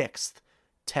 6th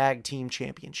Tag Team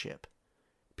Championship.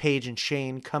 Paige and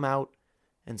Shane come out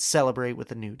and celebrate with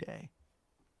the New Day.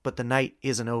 But the night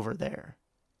isn't over there.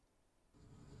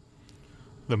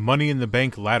 The Money in the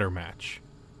Bank ladder match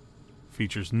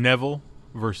features Neville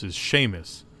versus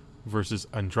Sheamus versus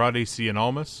Andrade Cien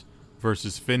Almas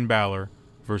versus Finn Balor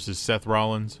versus Seth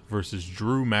Rollins versus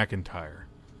Drew McIntyre.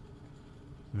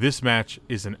 This match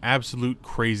is an absolute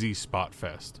crazy spot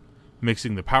fest,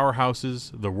 mixing the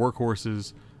powerhouses, the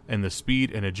workhorses, and the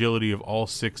speed and agility of all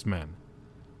 6 men.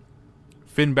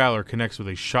 Finn Balor connects with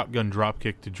a shotgun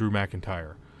dropkick to Drew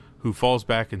McIntyre, who falls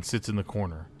back and sits in the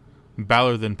corner.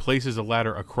 Balor then places a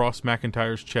ladder across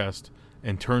McIntyre's chest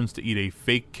and turns to eat a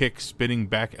fake kick spinning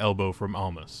back elbow from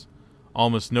Almas.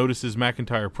 Almas notices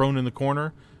McIntyre prone in the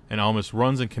corner, and Almas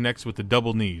runs and connects with the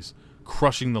double knees,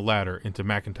 crushing the ladder into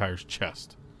McIntyre's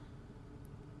chest.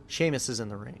 Sheamus is in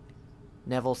the ring.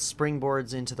 Neville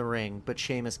springboards into the ring, but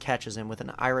Sheamus catches him with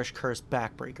an Irish Curse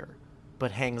backbreaker,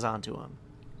 but hangs onto him.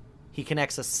 He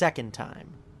connects a second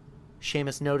time.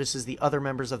 Sheamus notices the other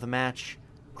members of the match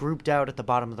grouped out at the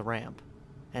bottom of the ramp,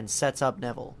 and sets up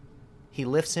Neville. He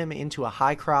lifts him into a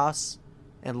high cross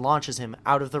and launches him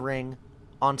out of the ring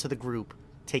onto the group,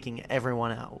 taking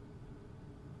everyone out.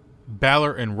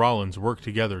 Balor and Rollins work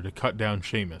together to cut down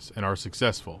Sheamus and are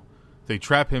successful. They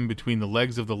trap him between the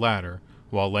legs of the ladder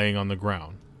while laying on the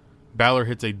ground. Balor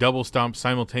hits a double stomp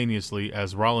simultaneously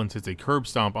as Rollins hits a curb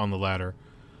stomp on the ladder,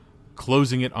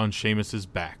 closing it on Sheamus's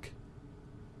back.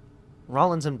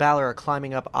 Rollins and Balor are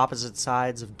climbing up opposite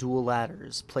sides of dual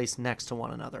ladders placed next to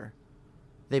one another.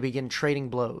 They begin trading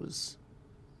blows.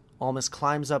 Almas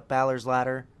climbs up Balor's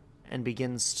ladder and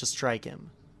begins to strike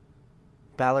him.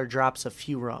 Balor drops a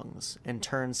few rungs and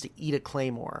turns to eat a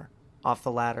claymore off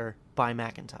the ladder by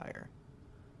McIntyre.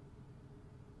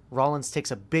 Rollins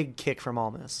takes a big kick from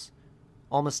Almas.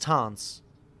 Almas taunts,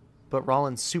 but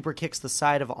Rollins super kicks the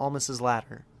side of Almas's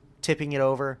ladder, tipping it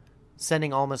over,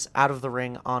 sending Almas out of the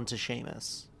ring onto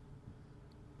Sheamus.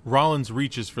 Rollins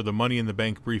reaches for the Money in the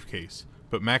Bank briefcase,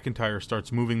 but McIntyre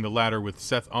starts moving the ladder with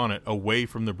Seth on it away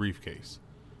from the briefcase.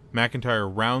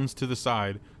 McIntyre rounds to the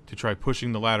side to try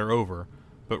pushing the ladder over,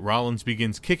 but Rollins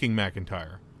begins kicking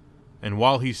McIntyre. And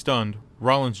while he's stunned,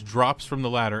 Rollins drops from the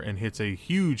ladder and hits a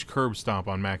huge curb stomp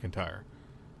on McIntyre.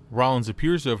 Rollins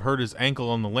appears to have hurt his ankle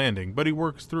on the landing, but he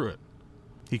works through it.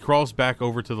 He crawls back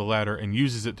over to the ladder and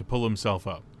uses it to pull himself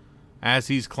up. As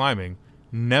he's climbing,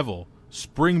 Neville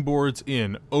springboards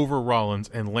in over Rollins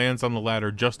and lands on the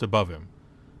ladder just above him.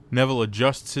 Neville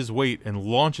adjusts his weight and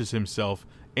launches himself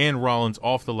and Rollins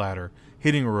off the ladder,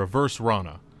 hitting a reverse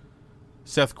Rana.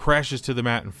 Seth crashes to the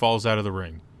mat and falls out of the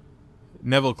ring.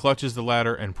 Neville clutches the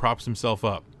ladder and props himself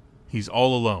up. He's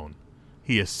all alone.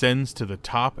 He ascends to the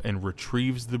top and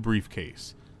retrieves the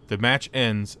briefcase. The match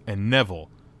ends, and Neville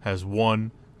has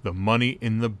won the Money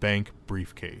in the Bank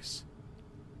briefcase.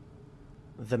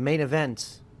 The main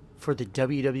event for the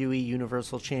WWE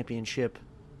Universal Championship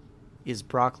is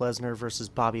Brock Lesnar versus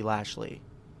Bobby Lashley.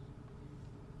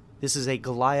 This is a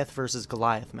Goliath versus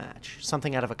Goliath match,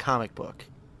 something out of a comic book.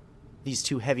 These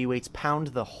two heavyweights pound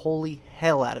the holy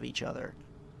hell out of each other.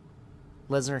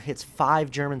 Lesnar hits 5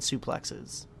 German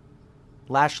suplexes.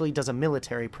 Lashley does a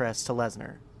military press to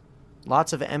Lesnar.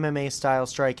 Lots of MMA-style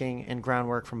striking and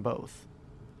groundwork from both.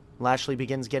 Lashley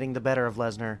begins getting the better of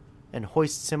Lesnar and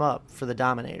hoists him up for the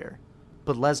Dominator,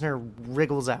 but Lesnar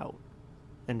wriggles out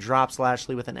and drops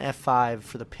Lashley with an F5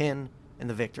 for the pin and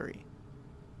the victory.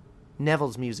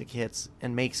 Neville's music hits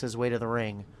and makes his way to the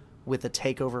ring, with the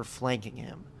Takeover flanking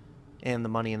him and the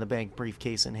Money in the Bank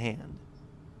briefcase in hand.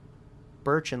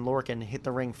 Birch and Lorcan hit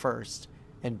the ring first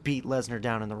and beat Lesnar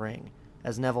down in the ring,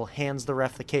 as Neville hands the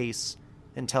ref the case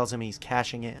and tells him he's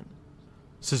cashing in.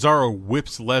 Cesaro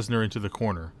whips Lesnar into the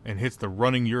corner and hits the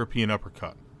running European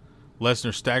uppercut.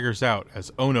 Lesnar staggers out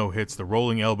as Ono hits the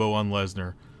rolling elbow on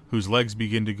Lesnar, whose legs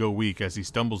begin to go weak as he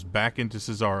stumbles back into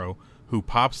Cesaro, who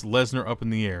pops Lesnar up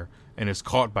in the air and is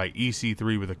caught by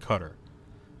EC3 with a cutter.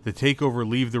 The Takeover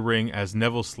leave the ring as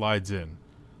Neville slides in.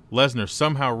 Lesnar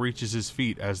somehow reaches his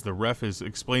feet as the ref is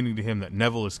explaining to him that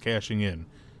Neville is cashing in,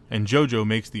 and JoJo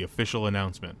makes the official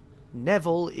announcement.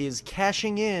 Neville is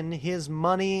cashing in his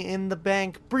Money in the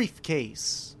Bank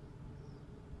briefcase.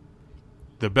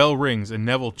 The bell rings and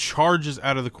Neville charges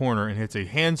out of the corner and hits a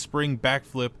handspring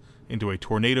backflip into a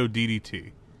tornado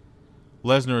DDT.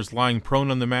 Lesnar is lying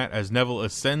prone on the mat as Neville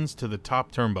ascends to the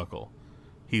top turnbuckle.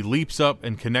 He leaps up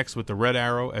and connects with the red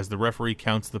arrow as the referee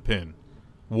counts the pin.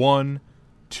 1,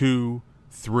 2,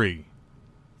 3.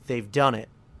 They've done it.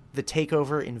 The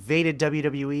Takeover invaded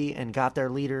WWE and got their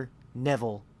leader,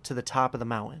 Neville, to the top of the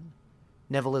mountain.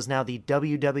 Neville is now the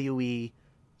WWE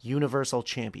Universal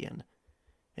Champion,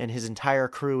 and his entire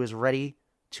crew is ready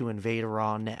to invade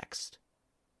Raw next.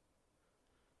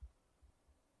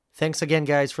 Thanks again,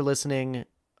 guys, for listening.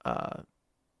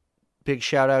 Big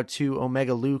shout out to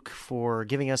Omega Luke for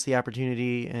giving us the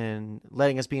opportunity and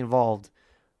letting us be involved.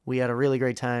 We had a really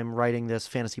great time writing this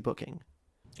fantasy booking.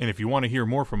 And if you want to hear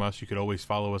more from us, you could always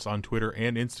follow us on Twitter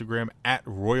and Instagram at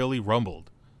RoyallyRumbled.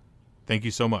 Thank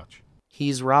you so much.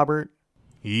 He's Robert.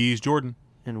 He's Jordan.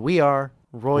 And we are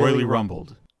Royally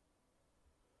Rumbled.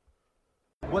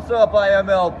 What's up,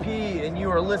 IMLP, and you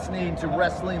are listening to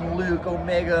Wrestling Luke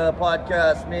Omega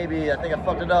podcast. Maybe, I think I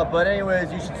fucked it up, but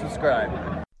anyways, you should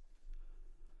subscribe.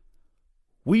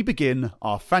 We begin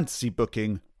our fantasy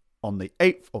booking on the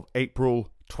 8th of April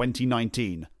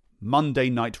 2019, Monday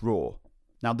Night Raw.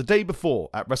 Now, the day before,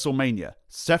 at WrestleMania,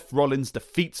 Seth Rollins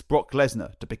defeats Brock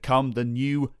Lesnar to become the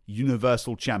new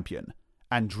Universal Champion,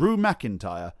 and Drew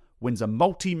McIntyre wins a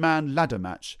multi-man ladder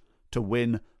match to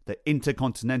win the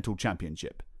Intercontinental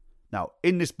Championship. Now,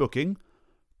 in this booking,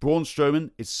 Braun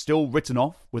Strowman is still written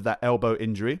off with that elbow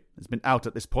injury. It's been out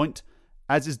at this point,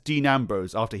 as is Dean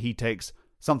Ambrose after he takes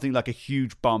something like a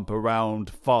huge bump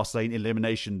around Fastlane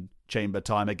Elimination Chamber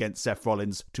time against Seth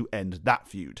Rollins to end that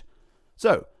feud.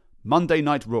 So, Monday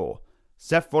Night Raw,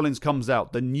 Seth Rollins comes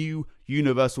out, the new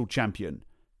Universal Champion.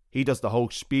 He does the whole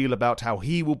spiel about how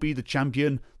he will be the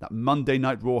champion that Monday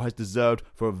Night Raw has deserved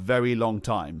for a very long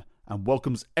time, and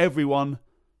welcomes everyone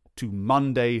to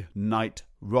Monday Night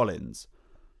Rollins.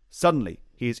 Suddenly,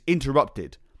 he is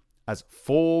interrupted as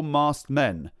 4 masked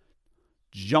men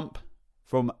jump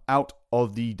from out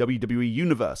of the WWE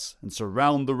Universe and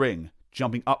surround the ring,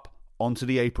 jumping up onto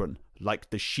the apron like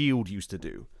the Shield used to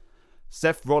do.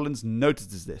 Seth Rollins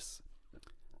notices this.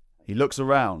 He looks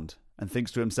around and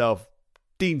thinks to himself,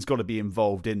 Dean's got to be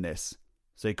involved in this.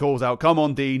 So he calls out, "Come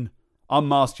on, Dean,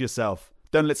 unmask yourself.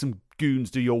 Don't let some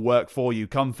goons do your work for you.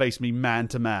 Come face me man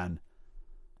to man."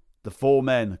 The 4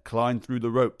 men climb through the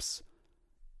ropes,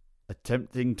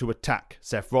 attempting to attack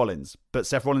Seth Rollins. But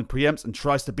Seth Rollins preempts and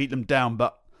tries to beat them down,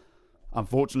 but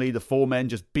unfortunately the 4 men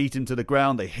just beat him to the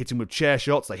ground. They hit him with chair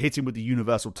shots, they hit him with the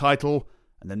Universal title,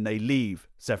 and then they leave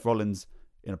Seth Rollins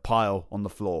in a pile on the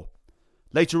floor.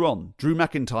 Later on, Drew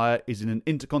McIntyre is in an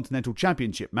Intercontinental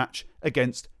Championship match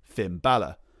against Finn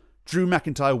Balor. Drew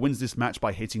McIntyre wins this match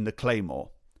by hitting the Claymore.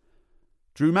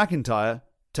 Drew McIntyre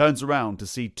turns around to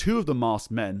see 2 of the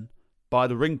masked men by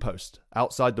the ring post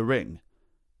outside the ring.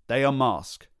 They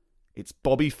unmask. It's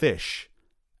Bobby Fish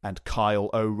and Kyle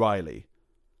O'Reilly.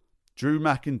 Drew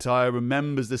McIntyre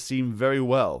remembers the scene very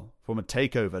well from a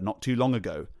takeover not too long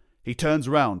ago. He turns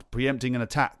around, preempting an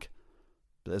attack.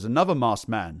 But there's another masked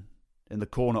man in the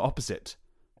corner opposite.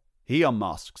 He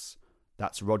unmasks.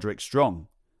 That's Roderick Strong.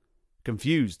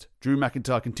 Confused, Drew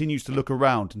McIntyre continues to look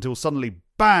around until suddenly,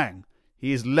 bang!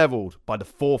 He is leveled by the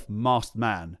fourth masked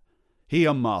man. He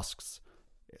unmasks.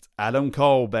 It's Adam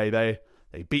Cole, baby.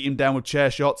 They beat him down with chair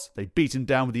shots. They beat him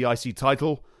down with the IC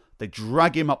title. They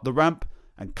drag him up the ramp.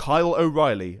 And Kyle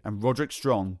O'Reilly and Roderick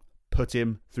Strong put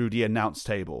him through the announce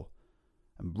table.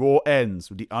 And Raw ends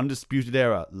with the Undisputed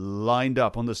Era lined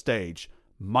up on the stage.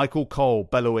 Michael Cole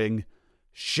bellowing,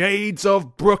 "Shades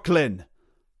of Brooklyn!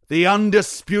 The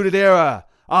Undisputed Era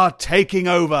are taking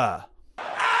over!"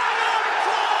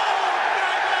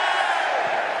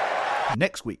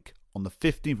 Next week, on the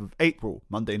 15th of April,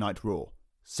 Monday Night Raw,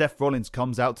 Seth Rollins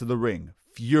comes out to the ring,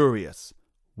 furious,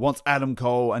 wants Adam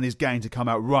Cole and his gang to come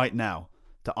out right now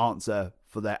to answer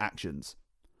for their actions.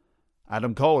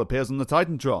 Adam Cole appears on the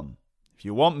Titantron. "If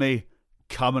you want me,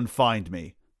 come and find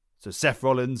me." So Seth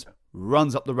Rollins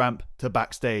runs up the ramp to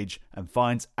backstage and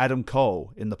finds Adam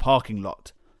Cole in the parking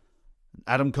lot.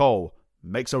 Adam Cole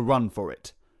makes a run for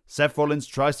it. Seth Rollins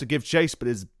tries to give chase but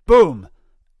is, boom,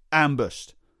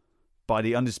 ambushed by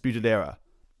the Undisputed Era.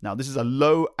 Now this is a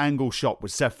low angle shot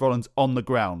with Seth Rollins on the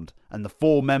ground and the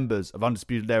four members of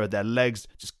Undisputed Era, their legs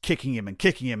just kicking him and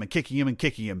kicking him and kicking him and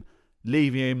kicking him,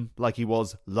 leaving him like he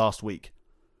was last week.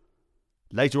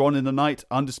 Later on in the night,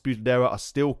 Undisputed Era are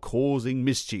still causing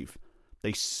mischief.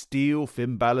 They steal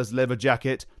Finn Balor's leather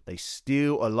jacket, they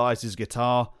steal Elias's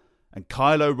guitar, and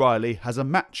Kyle O'Reilly has a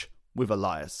match with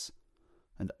Elias.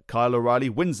 And Kyle O'Reilly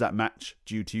wins that match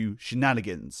due to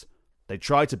shenanigans. They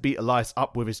try to beat Elias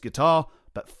up with his guitar,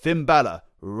 but Finn Balor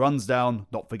runs down,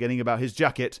 not forgetting about his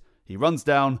jacket. He runs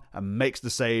down and makes the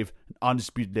save, and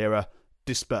Undisputed Era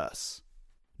disperse.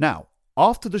 Now,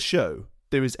 after the show,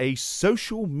 there is a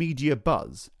social media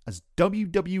buzz as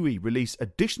WWE release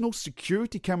additional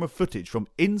security camera footage from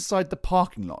inside the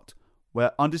parking lot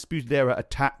where Undisputed Era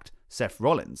attacked Seth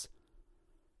Rollins.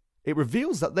 It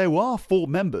reveals that there are 4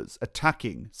 members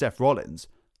attacking Seth Rollins,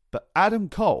 but Adam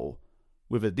Cole,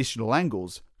 with additional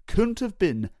angles, couldn't have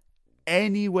been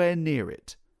anywhere near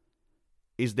it.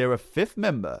 Is there a 5th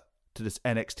member to this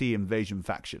NXT Invasion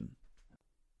faction?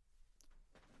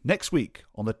 Next week,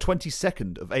 on the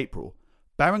 22nd of April,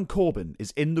 Baron Corbin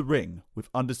is in the ring with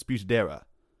Undisputed Era.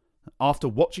 After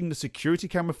watching the security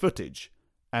camera footage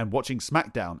and watching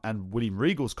SmackDown and William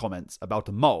Regal's comments about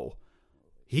a mole,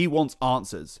 he wants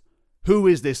answers. Who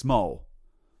is this mole?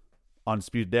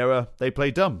 Undisputed Era, they play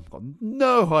dumb. Got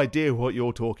no idea what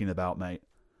you're talking about, mate.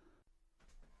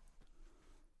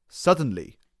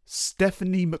 Suddenly,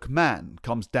 Stephanie McMahon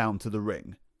comes down to the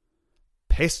ring.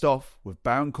 Pissed off with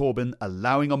Baron Corbin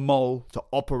allowing a mole to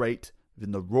operate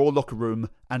within the Raw locker room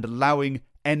and allowing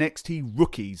NXT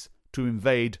rookies to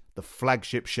invade the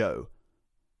flagship show.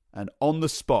 And on the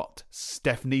spot,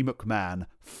 Stephanie McMahon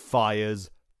fires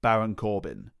Baron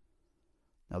Corbin.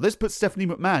 Now this puts Stephanie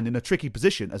McMahon in a tricky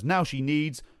position as now she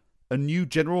needs a new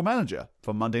general manager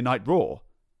for Monday Night Raw.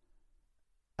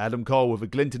 Adam Cole, with a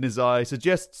glint in his eye,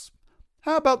 suggests,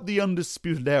 how about the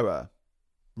Undisputed Era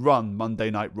run Monday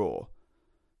Night Raw?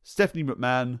 Stephanie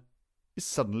McMahon is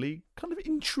suddenly kind of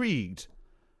intrigued,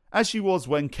 as she was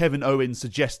when Kevin Owens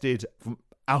suggested from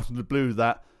out of the blue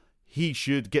that he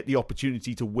should get the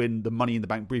opportunity to win the Money in the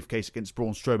Bank briefcase against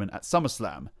Braun Strowman at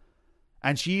SummerSlam.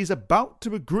 And she is about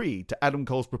to agree to Adam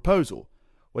Cole's proposal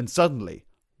when suddenly,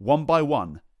 one by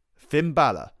one, Finn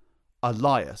Balor,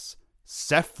 Elias,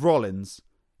 Seth Rollins,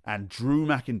 and Drew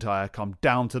McIntyre come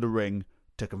down to the ring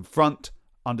to confront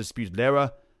Undisputed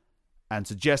Era and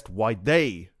suggest why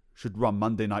they should run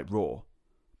Monday Night Raw.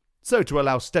 So to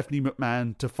allow Stephanie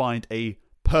McMahon to find a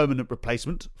permanent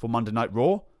replacement for Monday Night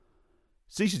Raw,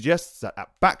 she suggests that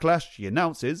at Backlash she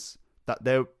announces that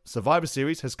their Survivor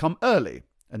Series has come early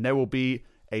and there will be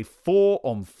a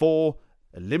 4-on-4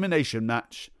 elimination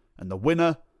match, and the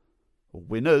winner, or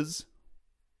winners,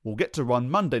 will get to run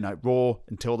Monday Night Raw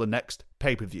until the next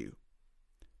pay-per-view.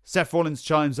 Seth Rollins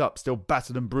chimes up, still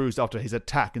battered and bruised after his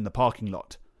attack in the parking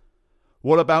lot.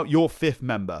 What about your 5th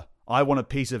member? I want a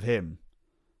piece of him.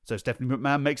 So Stephanie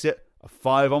McMahon makes it a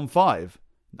 5-on-5.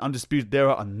 Undisputed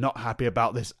Era are not happy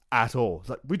about this at all. It's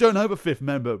like, we don't have a 5th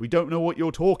member. We don't know what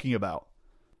you're talking about.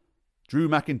 Drew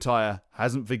McIntyre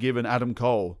hasn't forgiven Adam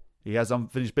Cole. He has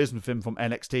unfinished business with him from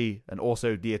NXT and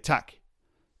also the attack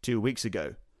 2 weeks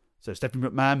ago. So Stephanie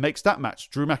McMahon makes that match,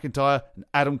 Drew McIntyre and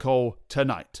Adam Cole,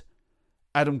 tonight.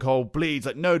 Adam Cole bleeds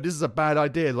like, no, this is a bad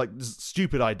idea, like this is a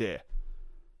stupid idea.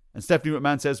 And Stephanie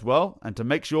McMahon says, well, and to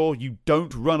make sure you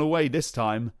don't run away this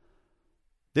time,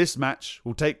 this match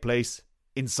will take place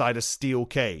inside a steel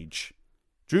cage.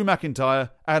 Drew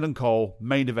McIntyre, Adam Cole,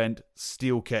 main event,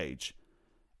 steel cage.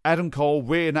 Adam Cole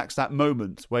reenacts that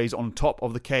moment where he's on top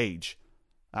of the cage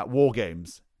at War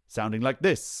Games, sounding like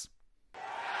this.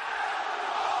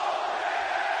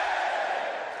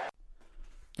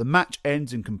 The match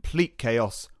ends in complete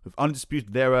chaos, with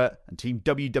Undisputed Era and Team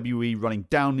WWE running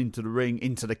down into the ring,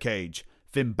 into the cage.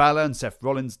 Finn Balor and Seth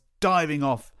Rollins diving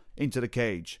off into the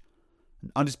cage.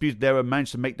 And Undisputed Era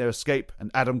managed to make their escape,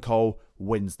 and Adam Cole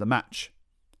wins the match.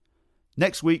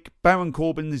 Next week, Baron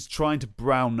Corbin is trying to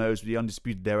brown nose with the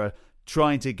Undisputed Era,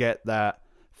 trying to get that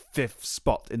 5th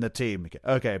spot in the team.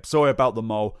 Okay, sorry about the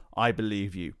mole, I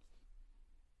believe you.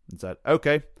 And said,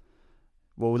 okay,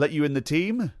 we'll let you in the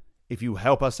team if you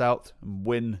help us out and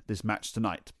win this match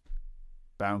tonight.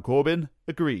 Baron Corbin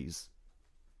agrees.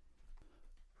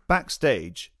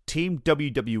 Backstage, Team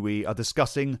WWE are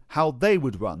discussing how they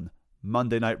would run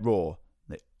Monday Night Raw.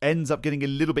 It ends up getting a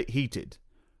little bit heated.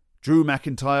 Drew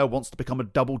McIntyre wants to become a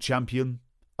double champion.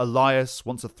 Elias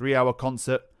wants a 3-hour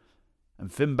concert.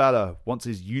 And Finn Balor wants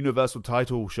his Universal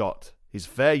title shot. His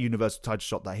fair Universal title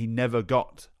shot that he never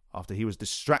got after he was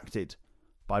distracted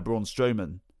by Braun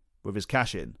Strowman with his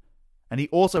cash-in. And he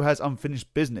also has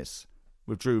unfinished business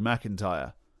with Drew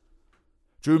McIntyre.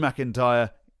 Drew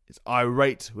McIntyre is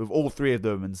irate with all three of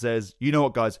them and says, you know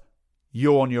what guys,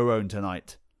 you're on your own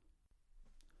tonight.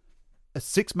 A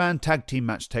 6-man tag team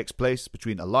match takes place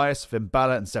between Elias, Finn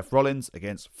Balor and Seth Rollins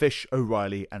against Fish,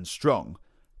 O'Reilly and Strong.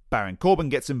 Baron Corbin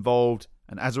gets involved,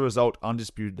 and as a result,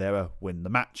 Undisputed Era win the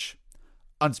match.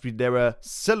 Undisputed Era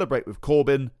celebrate with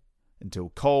Corbin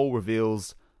until Cole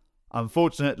reveals,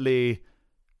 unfortunately,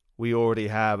 we already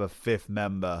have a 5th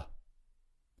member.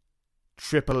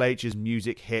 Triple H's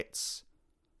music hits.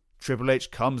 Triple H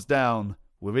comes down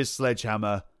with his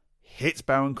sledgehammer, hits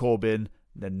Baron Corbin,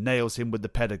 then nails him with the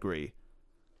pedigree.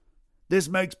 This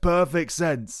makes perfect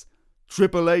sense.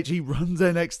 Triple H, he runs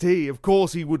NXT. Of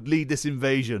course he would lead this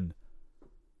invasion.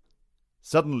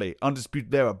 Suddenly,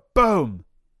 Undisputed Era, boom!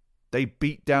 They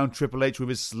beat down Triple H with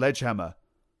his sledgehammer.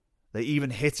 They even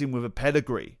hit him with a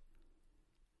pedigree.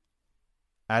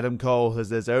 Adam Cole says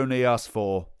there's only us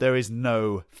 4. There is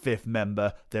no 5th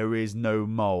member. There is no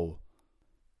mole.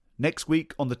 Next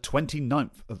week, on the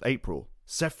 29th of April,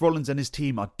 Seth Rollins and his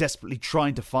team are desperately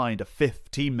trying to find a 5th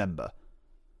team member.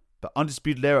 But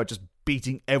Undisputed Era are just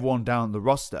beating everyone down the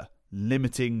roster,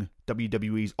 limiting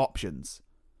WWE's options.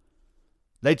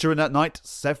 Later in that night,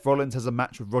 Seth Rollins has a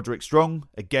match with Roderick Strong,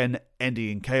 again ending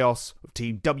in chaos, with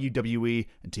Team WWE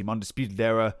and Team Undisputed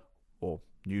Era, or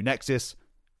New Nexus,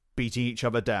 beating each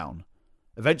other down.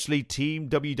 Eventually, Team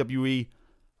WWE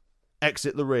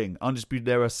exit the ring. Undisputed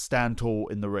Era stand tall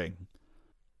in the ring.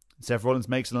 Seth Rollins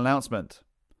makes an announcement.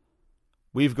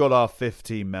 We've got our 5th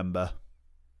team member.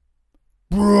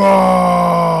 Braun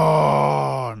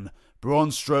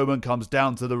Strowman comes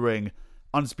down to the ring.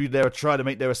 Undisputed Era try to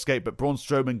make their escape, but Braun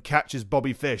Strowman catches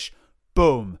Bobby Fish.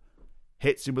 Boom.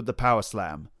 Hits him with the power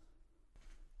slam.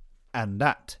 And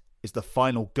that is the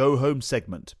final go-home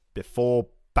segment before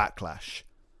Backlash.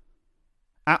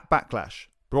 At Backlash,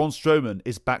 Braun Strowman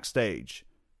is backstage,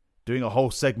 doing a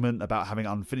whole segment about having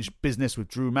unfinished business with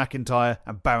Drew McIntyre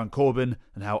and Baron Corbin,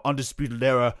 and how Undisputed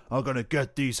Era are going to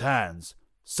get these hands.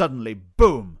 Suddenly,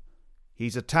 boom!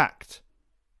 He's attacked.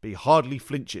 But he hardly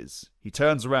flinches. He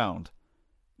turns around.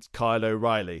 It's Kyle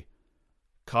O'Reilly.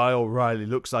 Kyle O'Reilly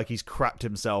looks like he's crapped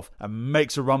himself and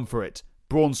makes a run for it.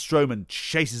 Braun Strowman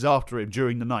chases after him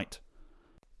during the night.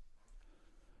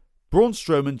 Braun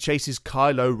Strowman chases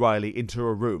Kyle O'Reilly into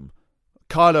a room.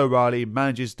 Kyle O'Reilly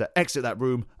manages to exit that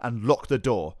room and lock the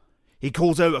door. He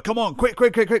calls over, come on, quick.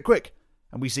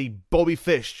 And we see Bobby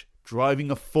Fish driving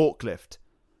a forklift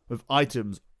with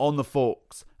items on the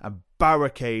forks and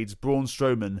barricades Braun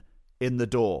Strowman in the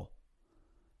door.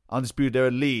 Undisputed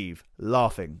Era leave,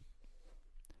 laughing.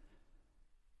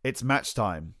 It's match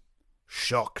time.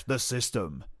 Shock the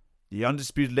system. The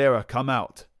Undisputed Era come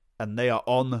out, and they are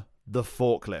on the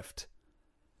forklift.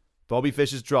 Bobby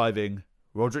Fish is driving,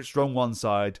 Roderick Strong one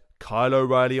side, Kyle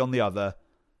O'Reilly on the other.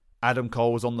 Adam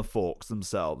Cole was on the forks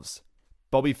themselves.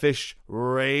 Bobby Fish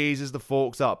raises the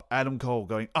forks up, Adam Cole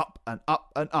going up and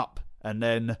up and up. And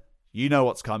then, you know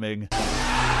what's coming.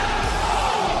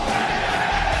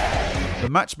 The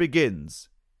match begins.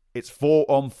 It's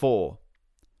 4-on-4.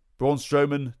 Braun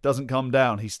Strowman doesn't come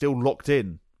down. He's still locked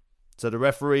in. So the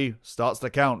referee starts the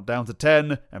count down to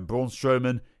 10, and Braun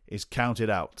Strowman is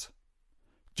counted out.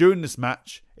 During this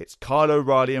match, it's Kyle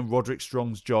O'Reilly and Roderick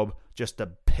Strong's job just to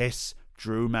piss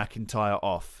Drew McIntyre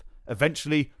off.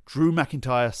 Eventually, Drew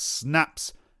McIntyre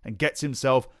snaps and gets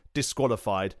himself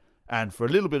disqualified, and for a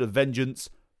little bit of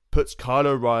vengeance, puts Kyle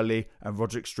O'Reilly and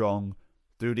Roderick Strong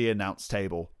through the announce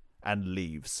table and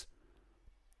leaves.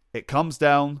 It comes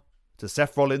down to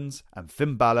Seth Rollins and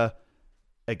Finn Balor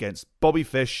against Bobby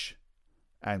Fish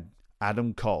and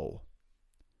Adam Cole.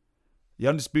 The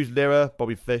Undisputed Era,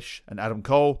 Bobby Fish and Adam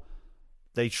Cole,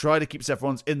 They try to keep Seth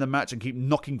Rollins in the match and keep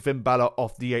knocking Finn Balor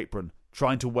off the apron,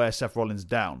 trying to wear Seth Rollins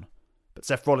down. But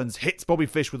Seth Rollins hits Bobby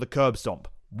Fish with a curb stomp.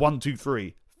 1, 2,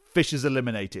 3. Fish is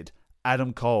eliminated.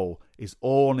 Adam Cole is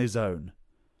all on his own.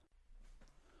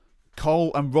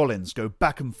 Cole and Rollins go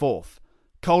back and forth.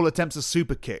 Cole attempts a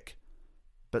super kick,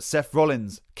 but Seth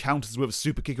Rollins counters with a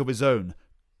super kick of his own,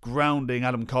 grounding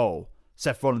Adam Cole.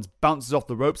 Seth Rollins bounces off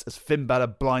the ropes as Finn Balor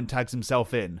blind tags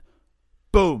himself in.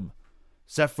 Boom!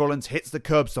 Seth Rollins hits the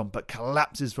curb stomp but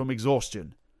collapses from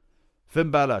exhaustion.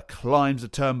 Finn Balor climbs the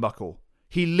turnbuckle.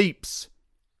 He leaps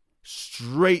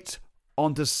straight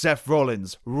onto Seth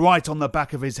Rollins, right on the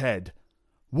back of his head.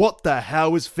 What the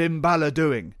hell is Finn Balor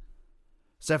doing?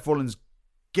 Seth Rollins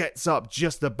gets up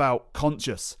just about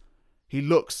conscious. He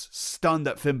looks stunned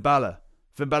at Finn Balor.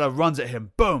 Finn Balor runs at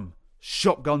him. Boom!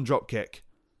 Shotgun dropkick.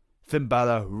 Finn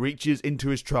Balor reaches into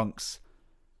his trunks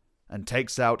and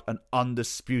takes out an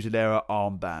Undisputed Era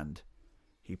armband.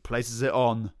 He places it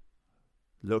on,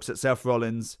 looks at Seth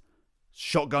Rollins,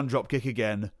 shotgun dropkick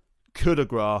again, coup de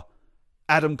grace.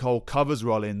 Adam Cole covers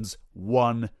Rollins.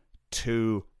 1,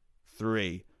 2,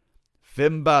 3.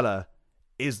 Finn Balor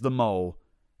is the mole.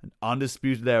 An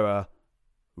Undisputed Era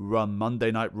run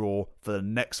Monday Night Raw for the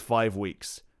next 5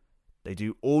 weeks. They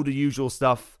do all the usual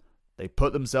stuff. They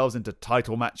put themselves into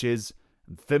title matches,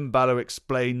 and Finn Balor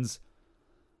explains,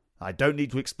 I don't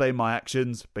need to explain my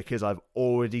actions because I've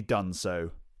already done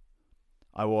so.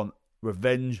 I want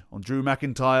revenge on Drew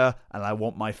McIntyre, and I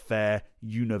want my fair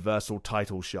Universal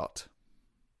title shot.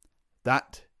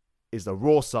 That is the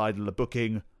Raw side of the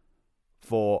booking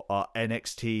for our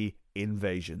NXT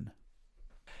invasion.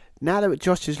 Now that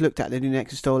Josh has looked at the new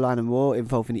Nexus storyline and Raw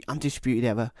involving the Undisputed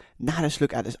Era, now let's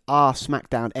look at this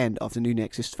SmackDown end of the new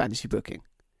Nexus fantasy booking.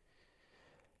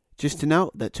 Just to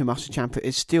note that Tommaso Ciampa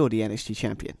is still the NXT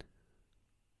champion.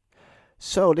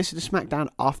 So this is the SmackDown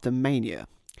after Mania.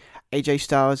 AJ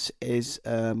Styles is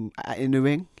in the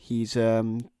ring. He's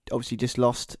obviously just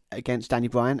lost against Danny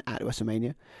Bryan at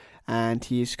WrestleMania, and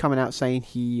he is coming out saying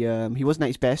he wasn't at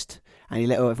his best and he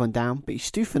let everyone down, but he's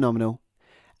still phenomenal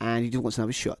and he just wants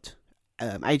another shot.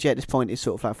 AJ at this point is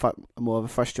sort of like more of a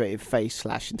frustrated face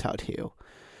 / entitled heel.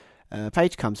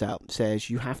 Paige comes out, says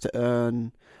you have to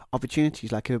earn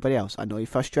opportunities like everybody else. I know you're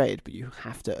frustrated, but you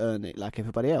have to earn it like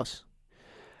everybody else.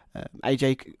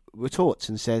 AJ retorts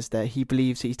and says that he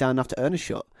believes that he's done enough to earn a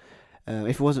shot.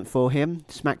 If it wasn't for him,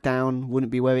 SmackDown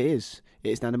wouldn't be where it is.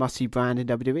 It's now the must-see brand in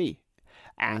WWE,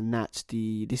 and this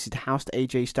is the house that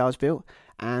AJ Styles built,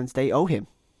 and they owe him.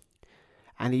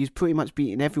 And he's pretty much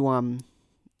beaten everyone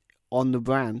on the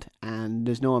brand, and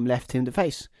there's no one left him to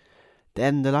face.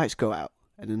 Then the lights go out,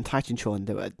 and in Titantron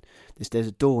there's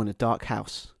a door in a dark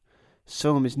house.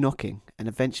 Someone is knocking, and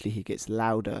eventually he gets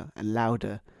louder and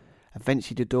louder.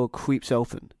 Eventually the door creeps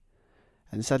open,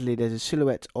 and suddenly there's a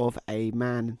silhouette of a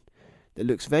man that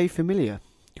looks very familiar.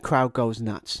 The crowd goes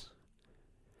nuts.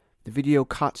 The video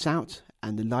cuts out,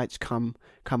 and the lights come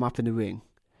up in the ring.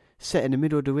 Set in the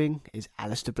middle of the ring is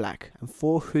Aleister Black, and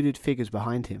 4 hooded figures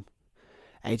behind him.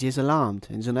 AJ is alarmed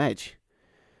and is on edge.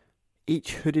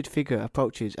 Each hooded figure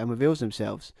approaches and reveals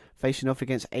themselves, facing off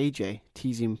against AJ,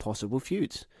 teasing possible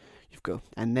feuds.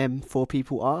 And them 4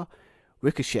 people are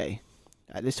Ricochet.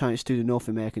 At this time, it's still the North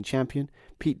American champion.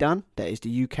 Pete Dunne, that is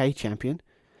the UK champion.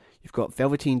 You've got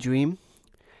Velveteen Dream.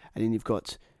 And then you've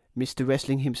got Mr.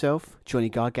 Wrestling himself, Johnny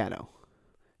Gargano.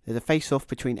 There's a face-off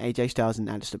between AJ Styles and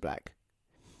Aleister Black.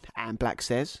 And Black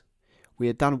says, we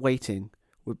are done waiting.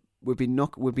 We've been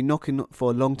knocking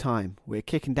for a long time. We're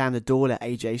kicking down the door that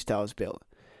AJ Styles built.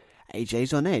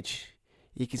 AJ's on edge.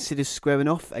 He considers squaring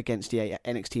off against the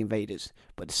NXT invaders,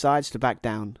 but decides to back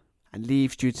down and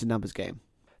leaves due to the numbers game.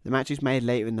 The match is made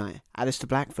later in the night. Aleister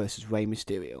Black versus Rey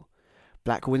Mysterio.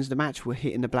 Black wins the match with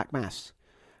hitting the Black Mass.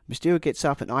 Mysterio gets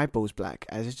up and eyeballs Black,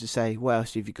 as if to say, what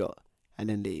else have you got? And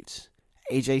then leaves.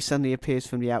 AJ suddenly appears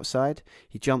from the outside.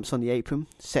 He jumps on the apron,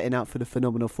 setting up for the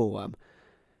phenomenal forearm.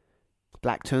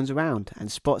 Black turns around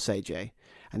and spots AJ,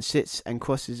 and sits and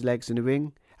crosses his legs in the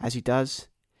ring, as he does,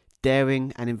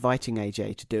 daring and inviting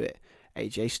AJ to do it.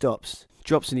 AJ stops,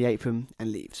 drops in the apron,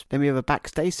 and leaves. Then we have a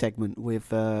backstage segment with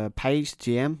Paige,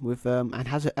 GM,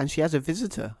 and she has a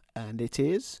visitor, and it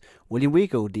is William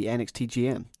Regal, the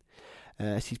NXT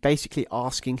GM. She's basically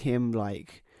asking him,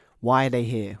 like, why are they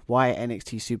here? Why are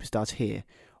NXT superstars here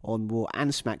on Raw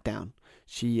and SmackDown?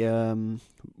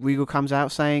 Regal comes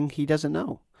out saying he doesn't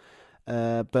know.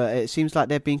 But it seems like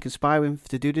they've been conspiring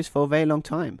to do this for a very long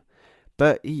time.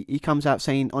 But he comes out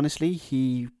saying,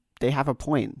 honestly, they have a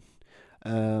point.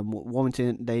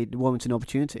 Warranting an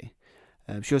opportunity.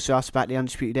 She also asked about the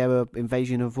Undisputed Era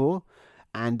invasion of Raw,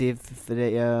 and if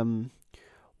they,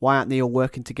 why aren't they all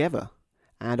working together?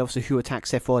 and also who attacked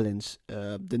Seth Rollins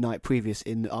the night previous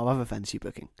in our other fantasy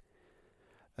booking.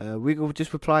 Regal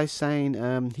just replies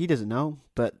saying he doesn't know,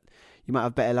 but you might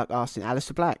have better luck asking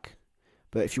Aleister Black.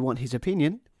 But if you want his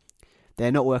opinion,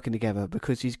 they're not working together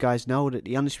because these guys know that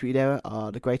the Undisputed Era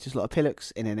are the greatest lot of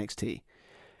pillocks in NXT.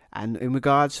 And in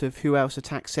regards of who else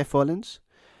attacked Seth Rollins,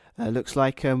 looks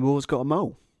like Raw's got a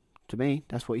mole. To me,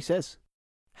 that's what he says.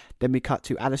 Then we cut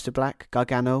to Aleister Black,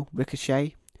 Gargano,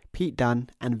 Ricochet, Pete Dunne,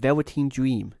 and Velveteen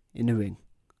Dream in the ring.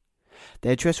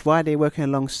 They address why they're working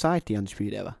alongside the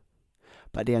Undisputed Era,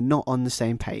 but they are not on the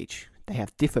same page. They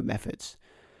have different methods.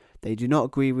 They do not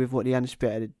agree with what the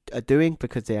Undisputed are doing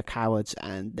because they are cowards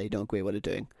and they don't agree with what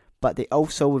they're doing. But they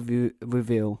also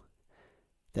reveal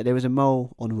that there is a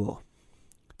mole on Raw.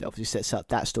 That obviously sets up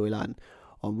that storyline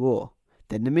on Raw.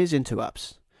 Then The Miz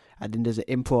interrupts, and then there's an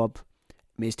improv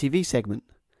Miz TV segment.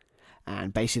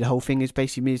 And basically the whole thing is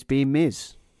basically Miz being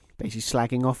Miz, basically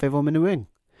slagging off everyone in the ring.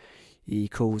 He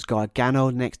calls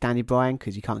Gargano the next Danny Bryan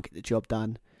because he can't get the job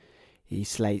done. He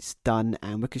slates Dunne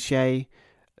and Ricochet,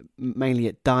 mainly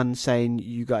at Dunne, saying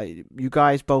you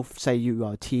guys both say you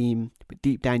are a team, but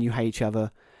deep down you hate each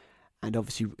other. And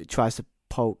obviously tries to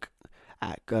poke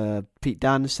at Pete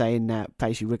Dunne, saying that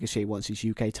basically Ricochet wants his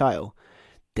UK title.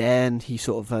 Then he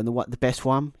sort of the best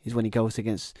one is when he goes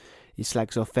against, he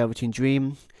slags off Velveteen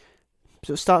Dream.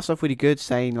 So it starts off really good,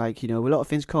 saying like, a lot of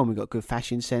things come. We've got good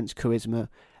fashion sense, charisma,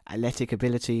 athletic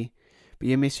ability, but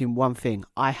you're missing one thing.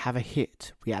 I have a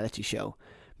hit reality show,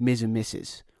 Ms. and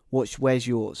Mrs. Where's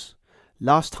yours?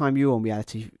 Last time you were on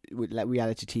reality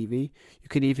TV, you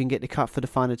couldn't even get the cut for the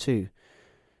final two.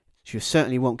 So you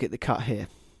certainly won't get the cut here.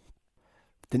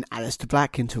 Then Aleister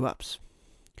Black interrupts.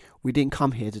 We didn't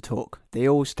come here to talk. They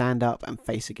all stand up and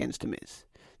face against The Miz.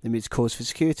 The Miz calls for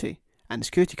security, and the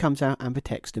security comes out and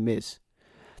protects The Miz.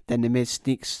 Then The Miz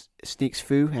sneaks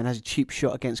through and has a cheap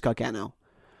shot against Gargano.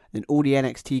 Then all the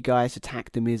NXT guys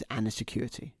attack The Miz and the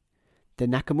security.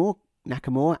 Then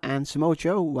Nakamura and Samoa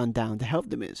Joe run down to help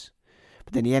The Miz.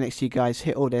 But then the NXT guys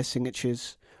hit all their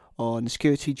signatures on the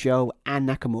security, Joe and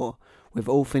Nakamura, with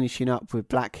all finishing up with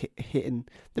Black hitting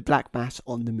the Black Mass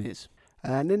on The Miz.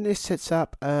 And then this sets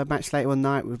up a match later on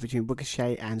night between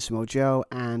Ricochet and Samoa Joe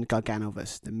and Gargano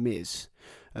vs. The Miz.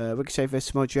 Ricochet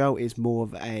vs. Samoa Joe is more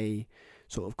of a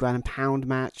sort of ground and pound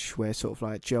match where sort of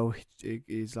like Joe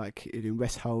is like doing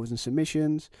rest holds and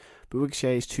submissions, but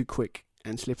Ricochet is too quick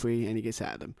and slippery and he gets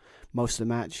out of them most of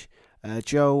the match.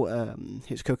 Joe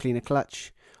hits quickly in a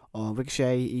clutch on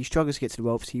Ricochet. He struggles to get to the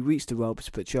ropes. He reaches the ropes,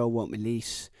 but Joe won't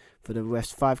release for the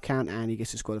rest 5 count and he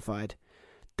gets disqualified.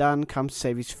 Dunne comes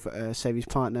to save his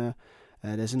partner.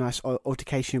 There's a nice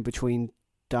altercation between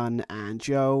Dunne and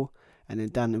Joe, and then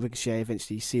Dunne and Ricochet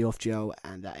eventually see off Joe,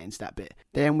 and that ends that bit.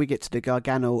 Then we get to the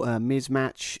Gargano Miz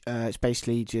match. It's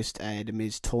basically just the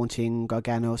Miz taunting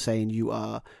Gargano, saying you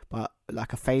are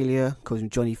like a failure, calls him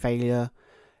Johnny Failure.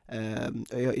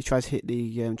 He tries to hit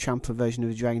the Ciampa version of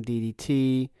the Dragon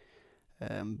DDT,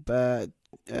 but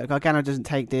Gargano doesn't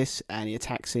take this, and he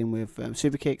attacks him with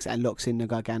super kicks and locks in the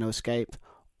Gargano escape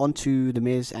onto the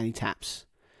Miz, and he taps.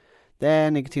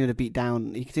 Then he continues to beat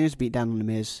down on the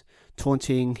Miz,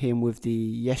 taunting him with the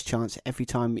yes chance every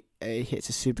time he hits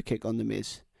a super kick on the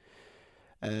Miz.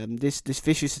 This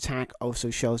vicious attack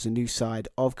also shows a new side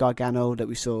of Gargano that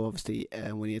we saw obviously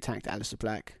when he attacked Aleister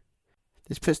Black.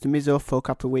 This puts the Miz off for a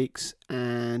couple of weeks,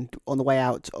 and on the way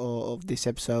out of this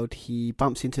episode, he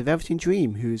bumps into Velveteen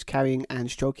Dream, who's carrying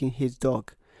and stroking his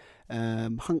dog,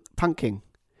 Punking.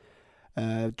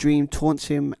 Dream taunts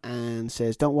him and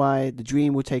says, "Don't worry, the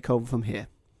Dream will take over from here."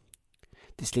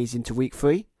 This leads into week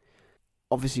 3.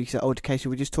 Obviously, it's the old case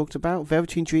we just talked about.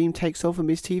 Velveteen Dream takes over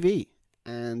Miz TV,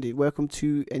 and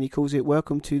he calls it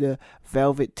 "Welcome to the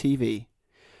Velvet TV."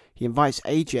 He invites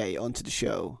AJ onto the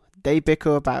show. They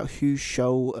bicker about whose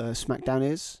show SmackDown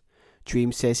is.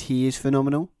 Dream says he is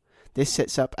phenomenal. This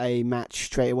sets up a match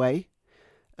straight away.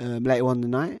 Later on in the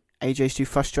night, AJ's too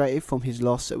frustrated from his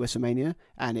loss at WrestleMania,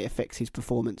 and it affects his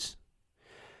performance.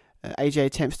 AJ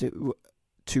attempts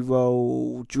to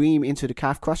roll Dream into the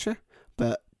calf crusher,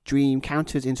 but Dream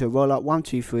counters into a roll-up 1,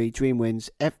 2, 3. Dream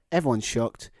wins. Everyone's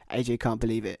shocked. AJ can't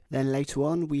believe it. Then later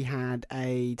on, we had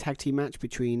a tag team match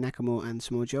between Nakamura and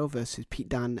Samoa Joe versus Pete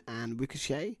Dunne and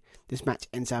Ricochet. This match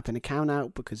ends up in a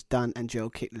count-out because Dunne and Joe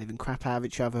kick the living crap out of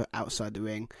each other outside the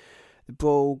ring. The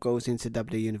brawl goes into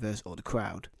WWE Universe or the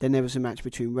crowd. Then there was a match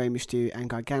between Rey Mysterio and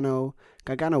Gargano.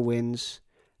 Gargano wins.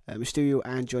 Mysterio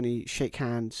and Johnny shake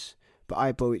hands, but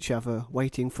eyeball each other,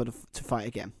 waiting to fight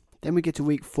again. Then we get to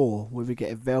week 4, where we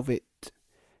get a Velvet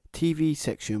TV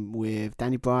section with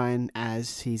Danny Bryan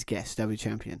as his guest, WWE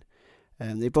champion.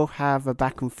 They both have a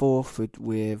back and forth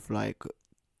with like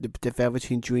the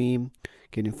Velveteen Dream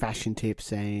giving fashion tips,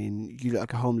 saying you look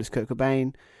like a homeless Kurt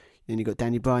Cobain. Then you got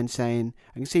Danny Bryan saying,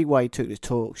 I can see why you took this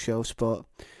talk show spot.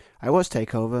 I was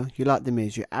TakeOver. You like The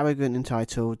Miz. You're arrogant,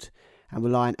 entitled, and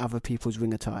rely on other people's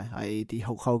ring attire, i.e. the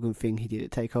Hulk Hogan thing he did at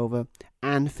TakeOver,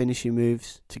 and finishing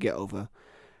moves to get over.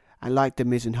 And like The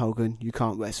Miz and Hogan, you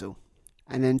can't wrestle.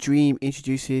 And then Dream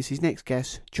introduces his next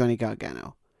guest, Johnny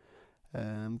Gargano.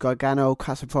 Gargano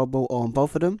cuts a promo on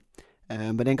both of them,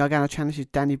 but then Gargano challenges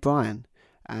Danny Bryan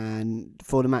and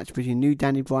for the match between new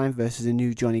Danny Bryan versus a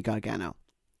new Johnny Gargano.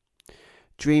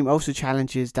 Dream also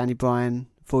challenges Danny Bryan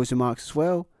for his remarks as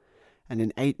well, and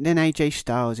then AJ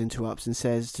Styles interrupts and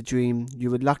says to Dream,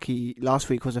 you were lucky last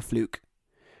week was a fluke.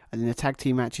 And then the tag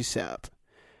team match is set up.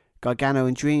 Gargano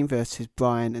and Dream versus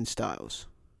Bryan and Styles.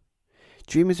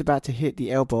 Dream is about to hit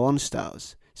the elbow on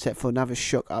Styles, set for another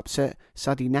shock upset.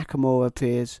 Suddenly Nakamura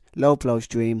appears, low blows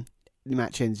Dream, the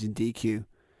match ends in DQ.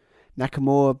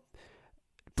 Nakamura,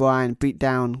 Bryan beat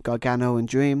down Gargano and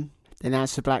Dream, then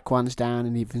Aleister Black runs down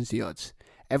and evens the odds.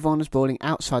 Everyone is brawling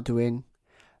outside the ring.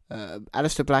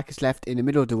 Aleister Black is left in the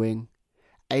middle of the ring.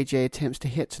 AJ attempts to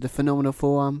hit to the phenomenal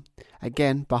forearm,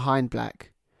 again behind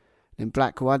Black. Then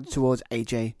Black runs towards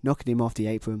AJ, knocking him off the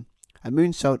apron. A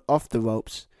moonsault off the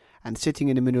ropes, and sitting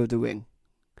in the middle of the ring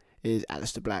is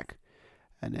Aleister Black.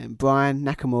 And then Bryan,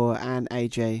 Nakamura and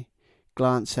AJ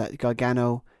glance at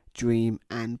Gargano, Dream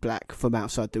and Black from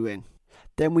outside the ring.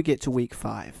 Then we get to week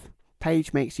 5.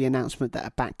 Paige makes the announcement that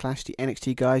at Backlash the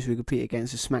NXT guys will compete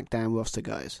against the SmackDown roster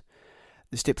guys.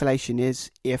 The stipulation is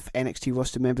if NXT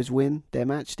roster members win their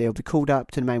match, they will be called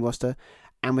up to the main roster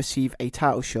and receive a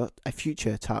title shot, a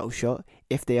future title shot,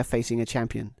 if they are facing a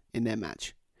champion in their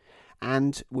match.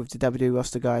 And with the WWE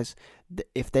roster guys,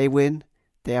 if they win,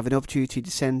 they have an opportunity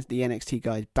to send the NXT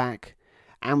guys back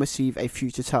and receive a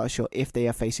future title shot if they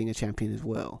are facing a champion as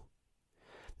well.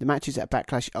 The matches at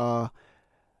Backlash are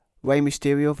Rey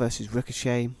Mysterio versus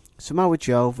Ricochet, Samoa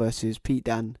Joe versus Pete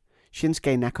Dunne,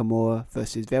 Shinsuke Nakamura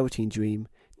versus Velveteen Dream,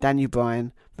 Daniel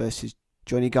Bryan versus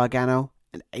Johnny Gargano,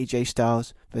 and AJ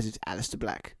Styles versus Aleister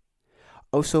Black.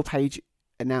 Also, Paige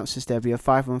announces there will be a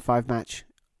 5-on-5 match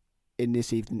in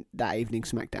that evening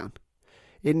SmackDown.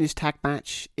 In this tag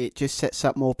match, it just sets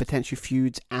up more potential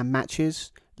feuds and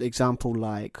matches. The example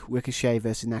like Ricochet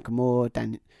versus Nakamura,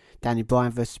 Daniel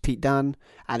Bryan versus Pete Dunne,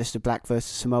 Aleister Black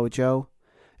versus Samoa Joe,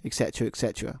 etc.,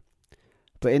 etc.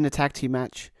 But in the tag team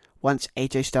match, once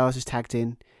AJ Styles is tagged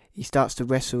in, he starts to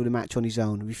wrestle the match on his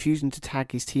own, refusing to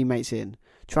tag his teammates in,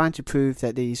 trying to prove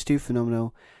that he's too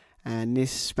phenomenal and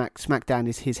this SmackDown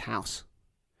is his house.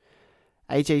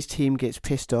 AJ's team gets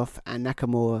pissed off and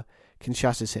Nakamura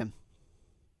conshusses him.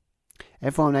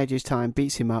 Everyone on AJ's time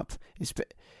beats him up,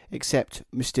 except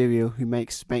Mysterio, who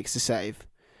makes the save.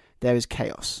 There is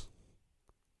chaos.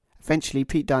 Eventually,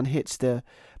 Pete Dunne hits the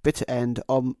bitter end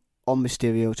on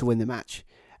Mysterio to win the match.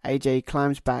 AJ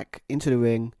climbs back into the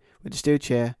ring with a steel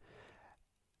chair,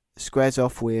 squares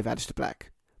off with Aleister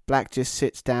Black. Black just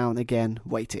sits down again,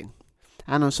 waiting.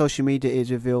 And on social media it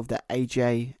is revealed that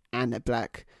AJ and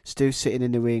Black still sitting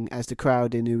in the ring as the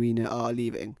crowd in the arena are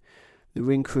leaving. The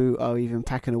ring crew are even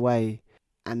packing away,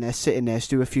 and they're sitting there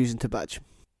still refusing to budge.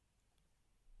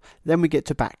 Then we get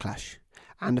to Backlash.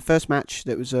 And the first match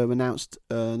that was announced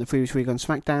the previous week on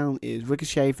SmackDown is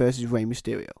Ricochet versus Rey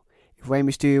Mysterio. If Rey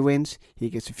Mysterio wins, he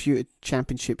gets a future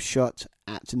championship shot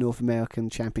at the North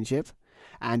American Championship.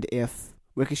 And if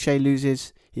Ricochet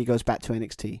loses, he goes back to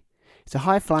NXT. It's a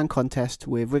high-flying contest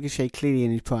with Ricochet clearly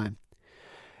in his prime.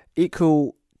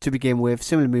 Equal to begin with,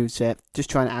 similar moveset, just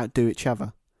trying to outdo each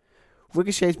other.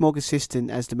 Ricochet is more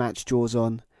consistent as the match draws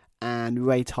on, and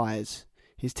Rey tires.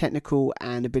 His technical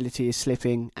and ability is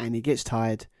slipping, and he gets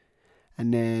tired.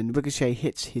 And then Ricochet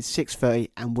hits his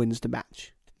 630 and wins the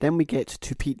match. Then we get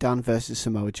to Pete Dunne versus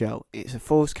Samoa Joe. It's a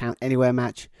falls count anywhere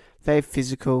match, very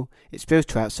physical. It spills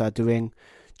to outside the ring.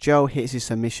 Joe hits his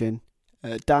submission.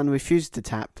 Dunne refuses to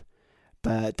tap,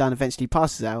 but Dunne eventually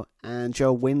passes out, and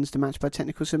Joe wins the match by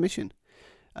technical submission.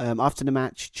 After the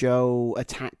match, Joe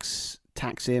attacks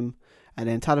him, and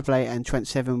then Tyler Bate and Trent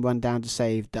Seven run down to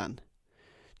save Dunne.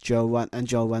 Joe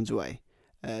runs away.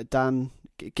 Dunne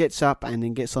gets up and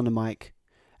then gets on the mic,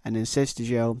 and then says to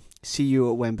Joe, "See you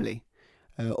at Wembley."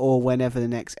 Or whenever the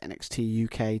next NXT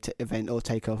UK event or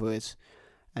takeover is.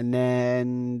 And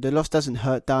then the loss doesn't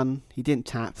hurt Dunne. He didn't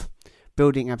tap,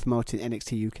 building and promoting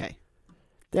NXT UK.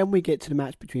 Then we get to the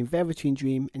match between Velveteen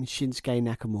Dream and Shinsuke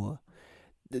Nakamura.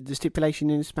 The stipulation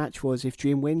in this match was if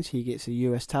Dream wins, he gets a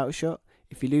US title shot.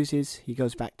 If he loses, he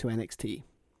goes back to NXT.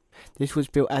 This was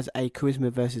built as a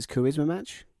charisma versus charisma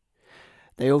match.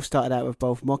 They all started out with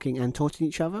both mocking and taunting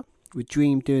each other, with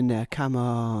Dream doing their "come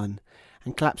on"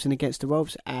 and collapsing against the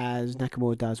ropes as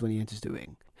Nakamura does when he enters the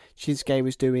ring. Shinsuke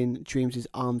was doing Dreams'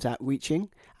 arms out reaching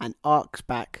and arcs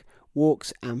back,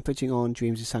 walks and putting on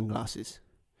Dreams' sunglasses.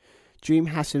 Dream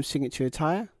has some signature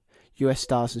attire, US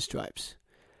stars and stripes,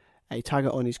 a tiger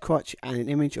on his crotch and an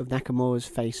image of Nakamura's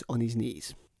face on his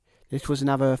knees. This was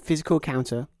another physical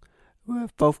counter where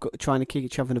both trying to kick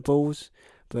each other in the balls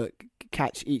but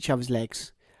catch each other's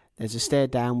legs. There's a stare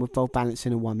down with both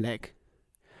balancing on one leg.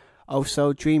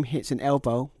 Also, Dream hits an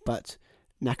elbow but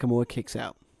Nakamura kicks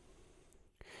out.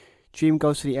 Dream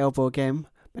goes for the elbow again,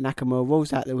 but Nakamura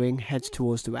rolls out the ring, heads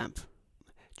towards the ramp.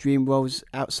 Dream rolls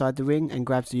outside the ring and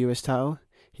grabs the US title.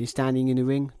 He's standing in the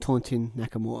ring, taunting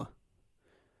Nakamura.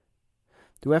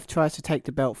 The ref tries to take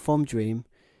the belt from Dream,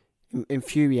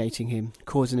 infuriating him,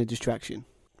 causing a distraction.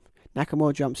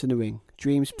 Nakamura jumps in the ring.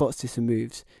 Dream spots this and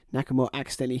moves. Nakamura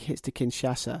accidentally hits the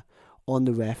Kinshasa on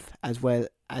the ref as well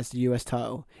as the US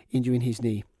title, injuring his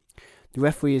knee. The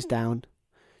referee is down.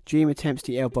 Dream attempts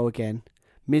the elbow again.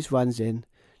 Miz runs in,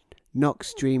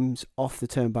 knocks Dreams off the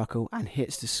turnbuckle and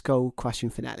hits the skull-crushing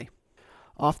finale.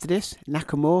 After this,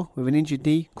 Nakamura, with an injured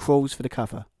knee, crawls for the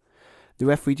cover. The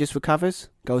referee just recovers,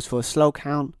 goes for a slow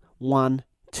count, 1,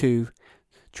 2,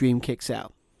 Dream kicks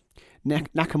out.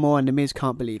 Nakamura and The Miz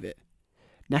can't believe it.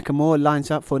 Nakamura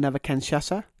lines up for another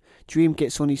Kinshasa. Dream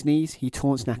gets on his knees, he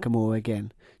taunts Nakamura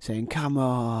again, saying, "Come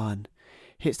on."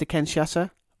 Hits the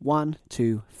Kinshasa, 1,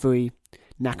 2, 3,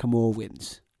 Nakamura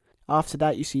wins. After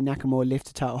that, you see Nakamura lift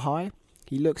the title high.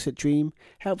 He looks at Dream,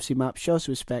 helps him up, shows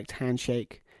respect,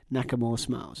 handshake. Nakamura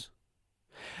smiles.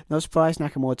 No surprise,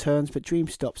 Nakamura turns, but Dream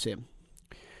stops him.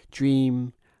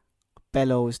 Dream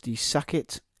bellows the suck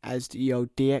it, as the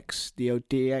old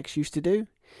DX used to do.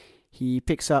 He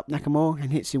picks up Nakamura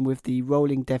and hits him with the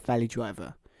rolling Death Valley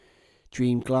driver.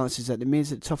 Dream glances at the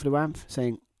Miz at the top of the ramp,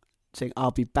 saying,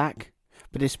 "I'll be back."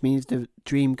 But this means the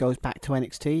Dream goes back to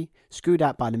NXT, screwed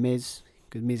out by the Miz,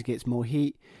 because Miz gets more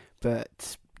heat,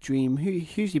 but Dream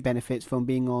hugely benefits from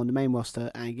being on the main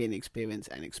roster and getting experience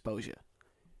and exposure.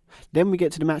 Then we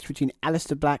get to the match between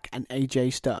Aleister Black and AJ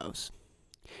Styles.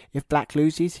 If Black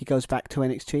loses, he goes back to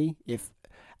NXT. If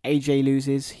AJ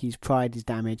loses, his pride is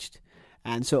damaged,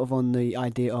 and sort of on the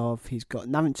idea of he's got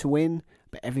nothing to win,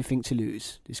 but everything to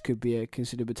lose. This could be a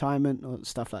considered retirement or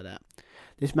stuff like that.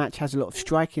 This match has a lot of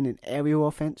striking and aerial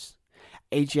offense.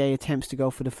 AJ attempts to go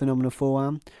for the phenomenal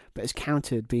forearm, but is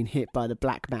countered being hit by the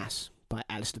Black Mass by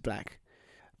Aleister Black.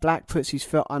 Black puts his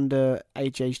foot under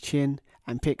AJ's chin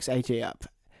and picks AJ up,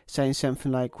 saying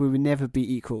something like, "We will never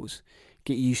be equals.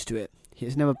 Get used to it."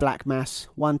 Here's another Black Mass,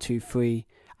 1, 2, 3.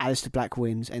 Aleister Black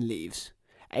wins and leaves.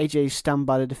 AJ is stunned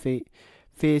by the defeat,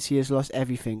 fears he has lost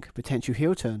everything. Potential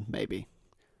heel turn, maybe.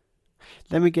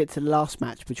 Then we get to the last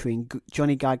match between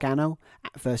Johnny Gargano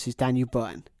versus Daniel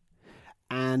Bryan.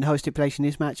 And the whole stipulation in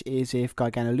this match is if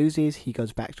Gargano loses, he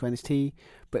goes back to NXT.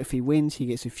 But if he wins, he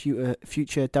gets a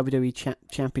future WWE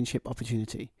Championship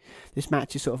opportunity. This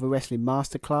match is sort of a wrestling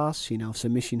masterclass,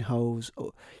 submission holds,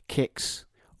 or kicks,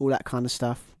 all that kind of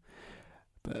stuff.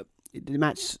 But the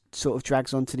match sort of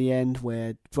drags on to the end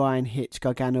where Bryan hits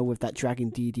Gargano with that Dragon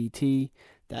DDT,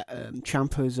 that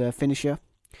Ciampa's finisher.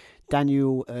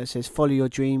 Daniel says, "Follow your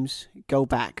dreams, go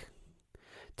back,"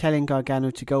 telling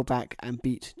Gargano to go back and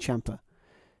beat Ciampa.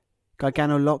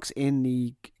 Gargano locks in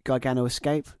the Gargano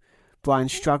escape. Bryan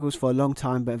struggles for a long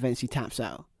time but eventually taps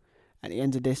out. At the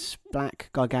end of this, Black,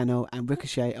 Gargano and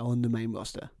Ricochet are on the main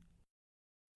roster.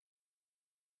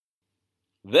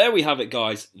 There we have it,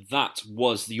 guys. That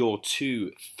was your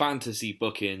 2 fantasy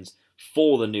bookings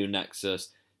for the new Nexus.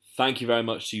 Thank you very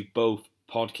much to both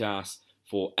podcasts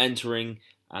for entering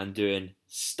and doing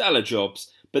stellar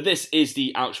jobs. But this is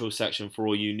the outro section for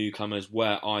all you newcomers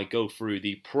where I go through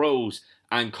the pros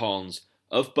and cons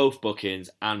of both bookings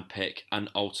and pick an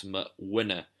ultimate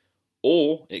winner.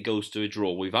 Or it goes to a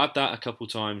draw. We've had that a couple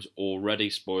times already,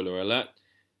 spoiler alert.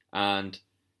 And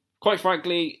quite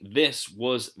frankly, this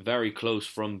was very close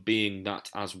from being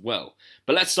that as well.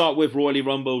 But let's start with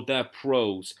RoyallyRumbled, their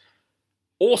pros.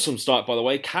 Awesome start, by the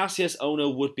way. Cassius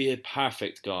Ohno would be a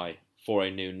perfect guy for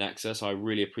a new Nexus. I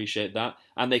really appreciate that.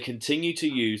 And they continue to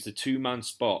use the 2-man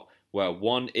spot where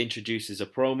one introduces a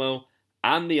promo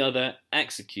and the other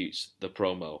executes the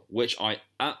promo, which I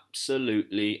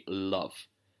absolutely love.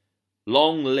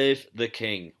 Long live the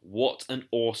King. What an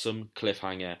awesome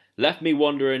cliffhanger. Left me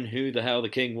wondering who the hell the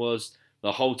King was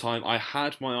the whole time. I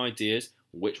had my ideas,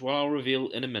 which I'll reveal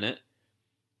in a minute.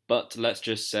 But let's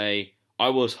just say I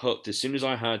was hooked as soon as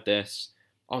I heard this.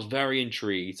 I was very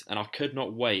intrigued and I could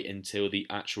not wait until the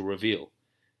actual reveal.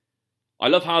 I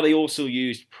love how they also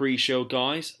used pre-show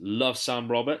guys. Love Sam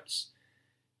Roberts.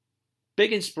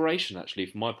 Big inspiration actually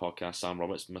for my podcast, Sam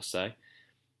Roberts, must say.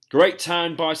 Great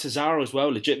turn by Cesaro as well.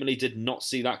 Legitimately did not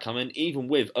see that coming, even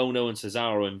with Ono and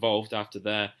Cesaro involved after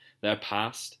their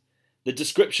past. The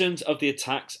descriptions of the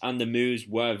attacks and the moves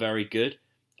were very good.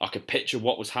 I could picture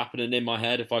what was happening in my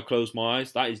head if I closed my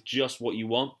eyes. That is just what you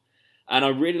want. And I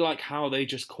really like how they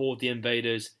just called the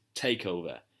Invaders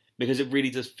Takeover, because it really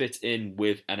does fit in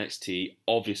with NXT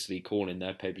obviously calling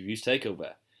their pay-per-views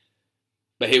Takeover.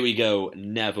 But here we go,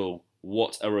 Neville,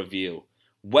 what a reveal.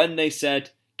 When they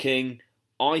said King,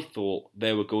 I thought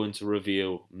they were going to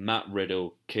reveal Matt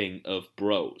Riddle, King of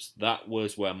Bros. That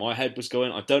was where my head was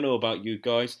going. I don't know about you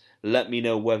guys. Let me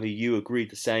know whether you agreed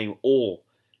the same, or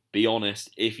be honest,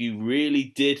 if you really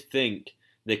did think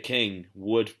the King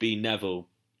would be Neville,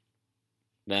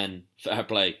 then fair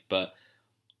play. But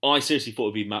I seriously thought it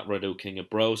would be Matt Riddle, King of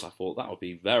Bros. I thought that would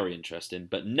be very interesting.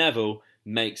 But Neville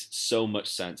makes so much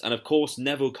sense. And of course,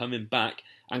 Neville coming back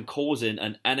and causing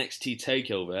an NXT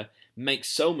takeover makes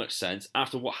so much sense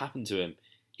after what happened to him.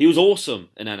 He was awesome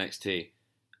in NXT.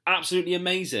 Absolutely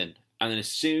amazing. And then as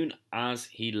soon as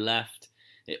he left,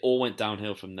 it all went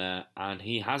downhill from there. And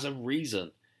he has a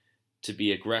reason to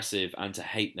be aggressive and to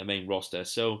hate the main roster.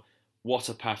 So what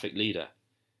a perfect leader.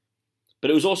 But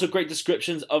it was also great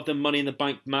descriptions of the Money in the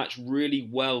Bank match. Really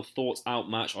well thought out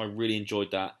match. I really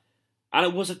enjoyed that. And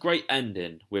it was a great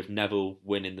ending with Neville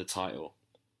winning the title.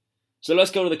 So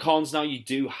let's go to the cons now. You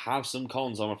do have some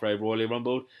cons, I'm afraid, Royally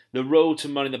Rumbled. The road to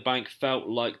Money in the Bank felt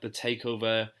like the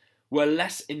takeover were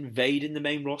less invading the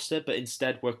main roster, but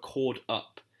instead were caught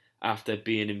up after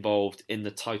being involved in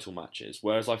the title matches.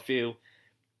 Whereas I feel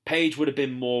Paige would have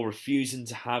been more refusing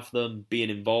to have them being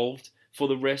involved for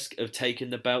the risk of taking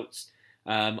the belts.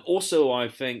 Also, I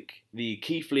think the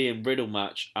Keith Lee and Riddle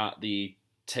match at the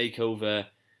takeover,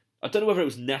 I don't know whether it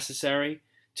was necessary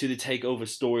to the takeover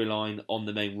storyline on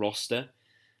the main roster.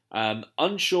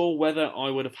 Unsure whether I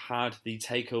would have had the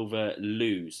takeover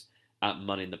lose at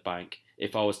Money in the Bank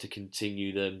if I was to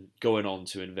continue them going on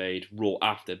to invade Raw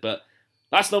after. But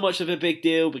that's not much of a big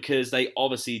deal because they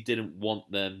obviously didn't want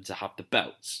them to have the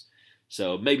belts.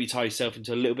 So maybe tie yourself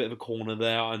into a little bit of a corner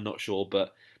there, I'm not sure.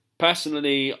 But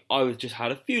personally, I would just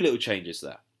had a few little changes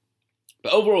there.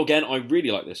 But overall, again, I really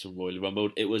like this from Royally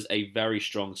Rumbled. It was a very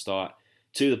strong start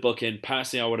to the booking.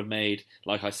 Personally, I would have made,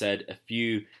 like I said, a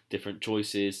few different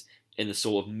choices in the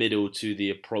sort of middle to the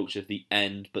approach of the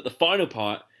end. But the final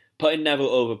part, putting Neville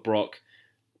over Brock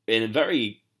in a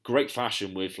very great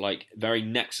fashion with like very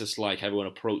Nexus-like, everyone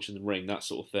approaching the ring, that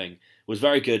sort of thing, was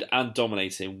very good and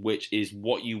dominating, which is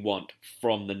what you want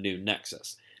from the new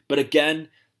Nexus. But again,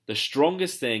 the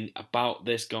strongest thing about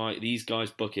these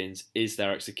guys' bookings is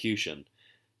their execution.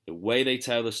 The way they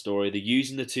tell the story, they're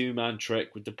using the two-man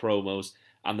trick with the promos,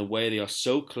 and the way they are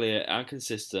so clear and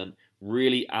consistent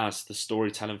really adds the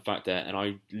storytelling factor. And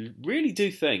I really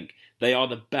do think they are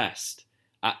the best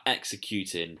at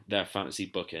executing their fantasy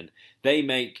booking. They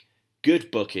make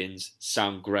good bookings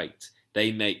sound great.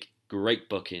 They make great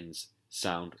bookings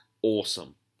sound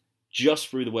awesome just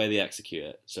through the way they execute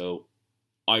it. So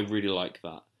I really like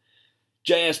that.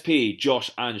 JSP, Josh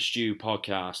and Stu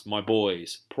podcast, my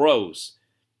boys, pros.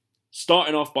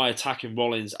 Starting off by attacking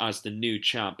Rollins as the new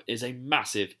champ is a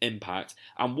massive impact,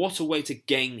 and what a way to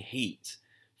gain heat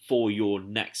for your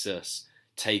Nexus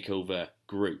takeover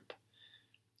group.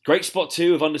 Great spot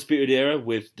too of Undisputed Era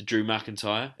with the Drew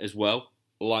McIntyre as well,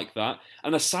 like that.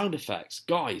 And the sound effects,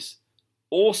 guys,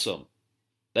 awesome.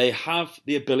 They have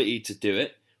the ability to do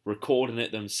it, recording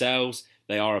it themselves.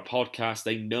 They are a podcast.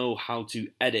 They know how to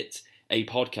edit a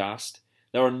podcast.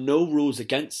 There are no rules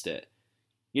against it.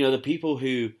 You know, the people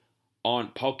who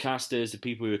aren't podcasters, the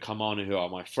people who come on and who are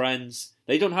my friends,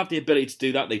 they don't have the ability to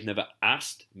do that. They've never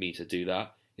asked me to do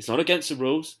that. It's not against the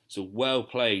rules. So well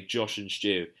played, Josh and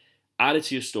Stu. Added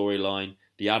to your storyline.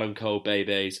 The Adam Cole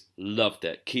babies, loved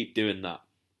it. Keep doing that.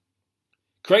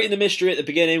 Creating the mystery at the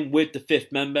beginning with the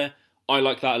fifth member, I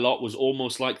like that a lot. Was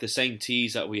almost like the same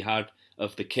tease that we had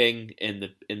of the King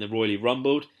in the Royally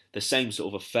Rumbled. The same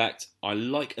sort of effect. I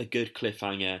like a good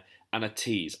cliffhanger and a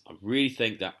tease. I really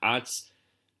think that adds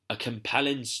a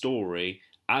compelling story,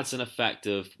 adds an effect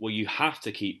of, well, you have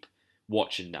to keep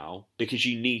watching now because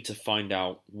you need to find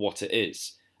out what it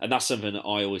is. And that's something that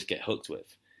I always get hooked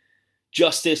with.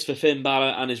 Justice for Finn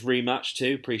Balor and his rematch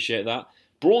too, appreciate that.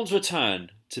 Braun's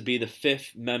return to be the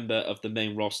fifth member of the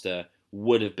main roster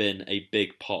would have been a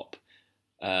big pop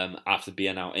after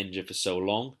being out injured for so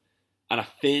long. And a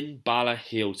Finn Balor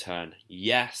heel turn.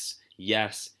 Yes,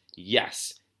 yes,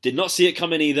 yes. Did not see it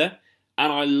coming either,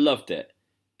 and I loved it.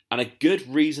 And a good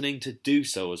reasoning to do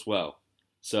so as well.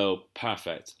 So,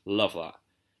 perfect. Love that.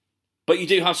 But you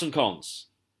do have some cons.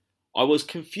 I was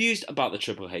confused about the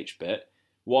Triple H bit.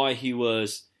 Why he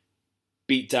was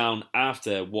beat down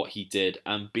after what he did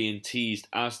and being teased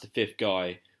as the fifth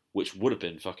guy, which would have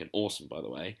been fucking awesome, by the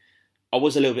way, I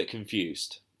was a little bit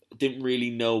confused. Didn't really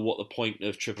know what the point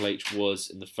of Triple H was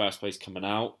in the first place coming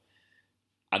out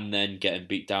and then getting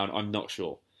beat down. I'm not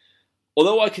sure.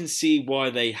 Although I can see why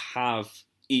they have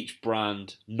each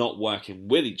brand not working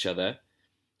with each other,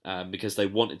 because they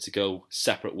wanted to go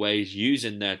separate ways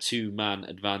using their two-man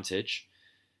advantage,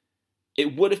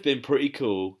 it would have been pretty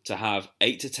cool to have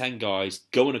 8 to 10 guys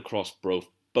going across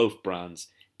both brands,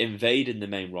 invading the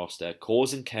main roster,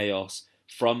 causing chaos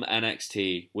from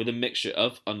NXT with a mixture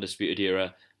of Undisputed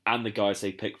Era and the guys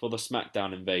they pick for the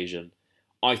SmackDown invasion.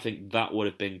 I think that would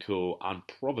have been cool and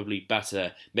probably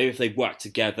better. Maybe if they worked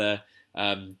together,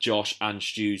 Josh and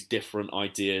Stu's different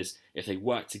ideas, if they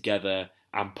worked together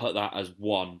and put that as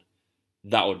one,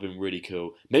 that would have been really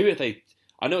cool. Maybe if they...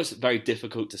 I know it's very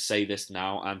difficult to say this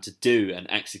now and to do and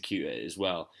execute it as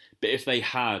well, but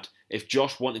if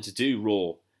Josh wanted to do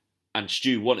Raw and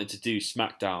Stu wanted to do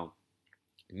SmackDown,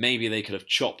 maybe they could have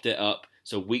chopped it up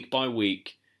so week by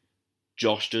week,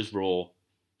 Josh does Raw,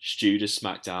 Stu does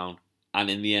SmackDown, and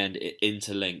in the end it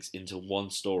interlinks into one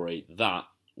story. That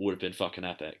would have been fucking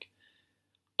epic.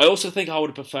 I also think I would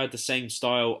have preferred the same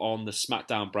style on the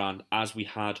SmackDown brand as we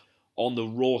had on the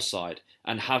Raw side,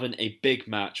 and having a big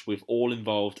match with all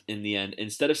involved in the end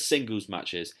instead of singles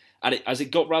matches. And as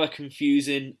it got rather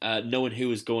confusing knowing who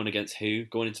was going against who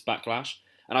going into Backlash,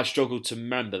 and I struggled to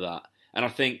remember that. And I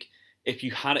think if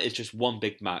you had it as just one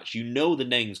big match, you know the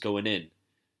names going in,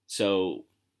 so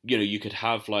you could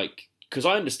have because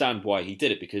I understand why he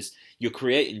did it, because you're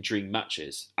creating dream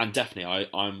matches, and definitely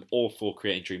I'm all for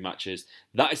creating dream matches.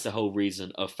 That is the whole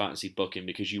reason of fantasy booking,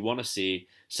 because you want to see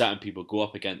certain people go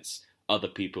up against other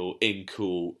people in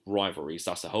cool rivalries.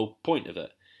 That's the whole point of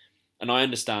it. And I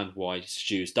understand why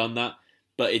Stu's done that,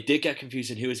 but it did get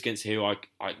confusing who was against who. I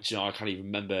can't even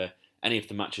remember any of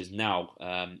the matches now,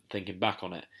 thinking back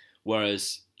on it.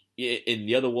 Whereas in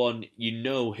the other one,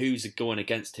 who's going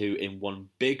against who in one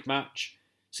big match,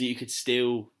 so you could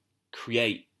still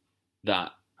create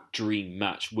that dream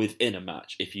match within a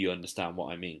match, if you understand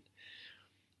what I mean.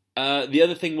 The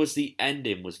other thing was the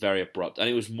ending was very abrupt, and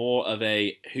it was more of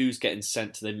a who's getting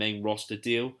sent to the main roster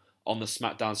deal on the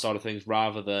SmackDown side of things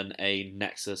rather than a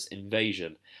Nexus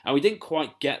invasion. And we didn't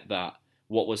quite get that,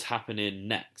 what was happening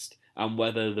next, and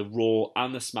whether the Raw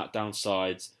and the SmackDown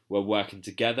sides were working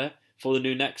together for the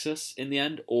new Nexus in the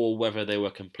end, or whether they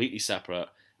were completely separate,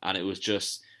 and it was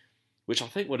just, which I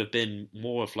think would have been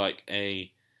more of like I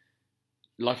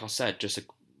said, just a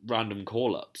random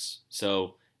call-ups.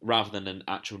 So rather than an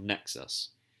actual Nexus.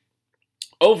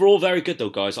 Overall, very good though,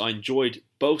 guys. I enjoyed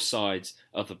both sides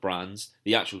of the brands,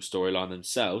 the actual storyline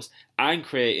themselves, and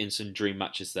creating some dream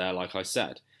matches there, like I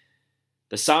said.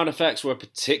 The sound effects were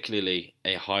particularly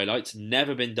a highlight,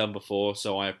 never been done before,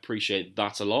 so I appreciate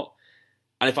that a lot.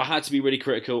 And if I had to be really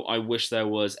critical, I wish there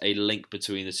was a link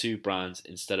between the two brands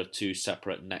instead of two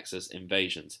separate Nexus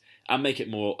invasions, and make it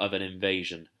more of an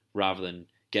invasion rather than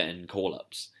getting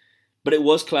call-ups. But it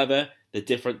was clever, the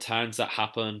different turns that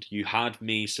happened. You had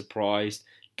me surprised.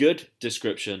 Good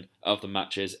description of the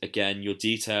matches. Again, your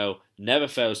detail never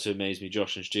fails to amaze me,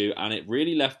 Josh and Stu, and it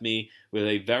really left me with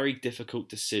a very difficult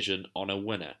decision on a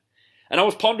winner. And I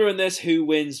was pondering this, who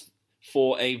wins,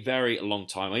 for a very long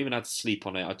time. I even had to sleep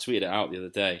on it. I tweeted it out the other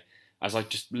day, as I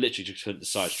just couldn't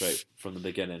decide straight from the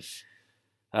beginning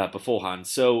beforehand.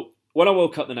 So when I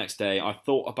woke up the next day, I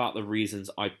thought about the reasons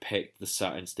I picked the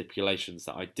certain stipulations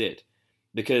that I did.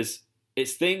 Because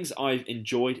it's things I've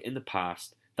enjoyed in the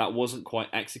past that wasn't quite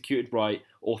executed right,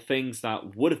 or things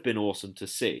that would have been awesome to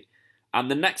see.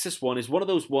 And the Nexus one is one of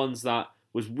those ones that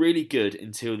was really good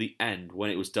until the end,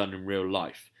 when it was done in real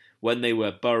life, when they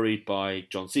were buried by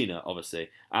John Cena, obviously.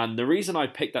 And the reason I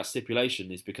picked that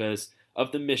stipulation is because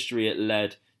of the mystery it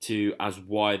led to as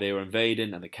why they were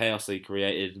invading and the chaos they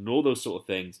created and all those sort of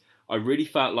things. I really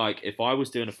felt like if I was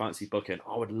doing a fancy booking,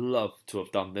 I would love to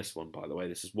have done this one, by the way.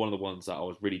 This is one of the ones that I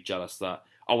was really jealous that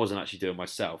I wasn't actually doing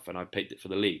myself, and I picked it for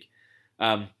the league.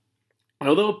 And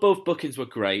although both bookings were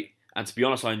great, and to be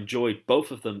honest, I enjoyed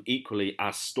both of them equally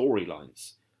as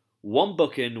storylines, one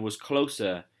booking was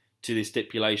closer to the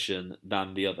stipulation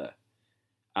than the other.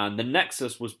 And the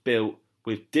Nexus was built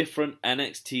with different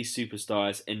NXT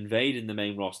superstars invading the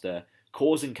main roster,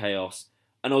 causing chaos.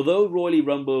 And although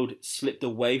RoyallyRumbled slipped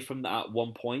away from that at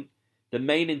one point, the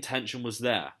main intention was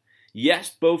there.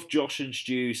 Yes, both Josh and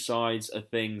Stu sides of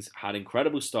things had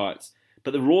incredible starts,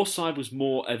 but the Raw side was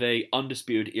more of a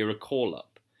Undisputed Era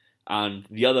call-up, and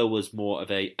the other was more of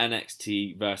a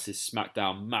NXT versus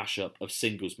SmackDown mashup of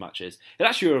singles matches. It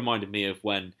actually reminded me of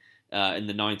when, in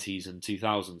the 90s and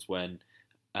 2000s, when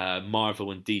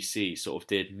Marvel and DC sort of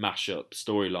did mash-up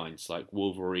storylines like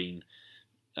Wolverine,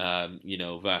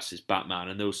 versus Batman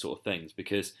and those sort of things,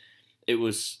 because it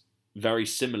was very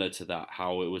similar to that,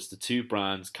 how it was the two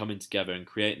brands coming together and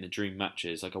creating the dream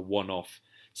matches, like a one-off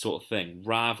sort of thing,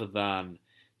 rather than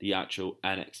the actual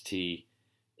NXT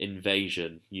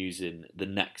invasion using the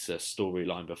Nexus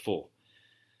storyline before.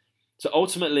 So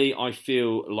ultimately, I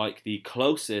feel like the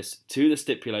closest to the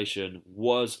stipulation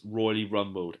was Royally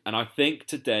Rumbled, and I think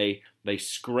today they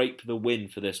scraped the win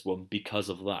for this one because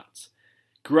of that.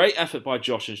 Great effort by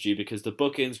Josh and Stu, because the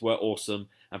bookings were awesome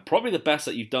and probably the best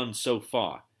that you've done so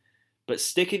far. But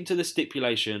sticking to the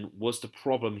stipulation was the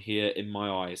problem here in my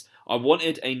eyes. I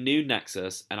wanted a new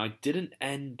Nexus, and it didn't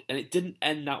end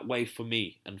that way for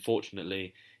me,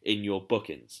 unfortunately, in your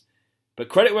bookings. But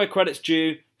credit where credit's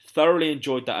due, thoroughly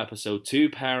enjoyed that episode. Two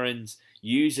pairings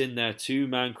using their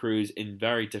two-man crews in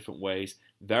very different ways,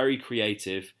 very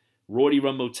creative. Royally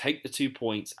Rumble take the 2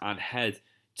 points and head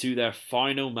to their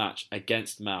final match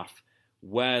against Math,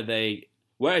 where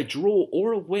a draw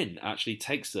or a win actually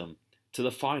takes them to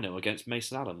the final against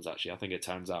Mason Adams, actually, I think it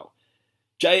turns out.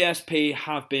 JSP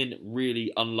have been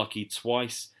really unlucky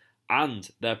twice, and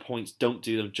their points don't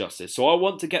do them justice. So I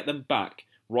want to get them back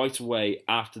right away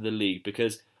after the league,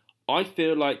 because I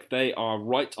feel like they are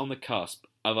right on the cusp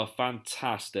of a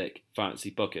fantastic fantasy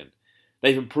booking.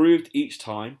 They've improved each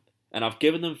time, and I've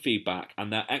given them feedback,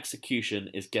 and their execution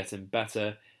is getting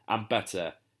better and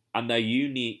better, and they're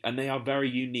unique, and they are very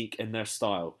unique in their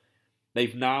style.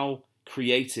 They've now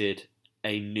created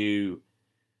a new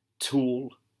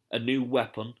tool, a new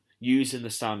weapon, using the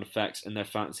sound effects in their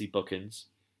fantasy bookings.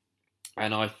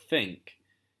 And I think,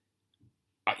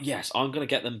 yes, I'm going to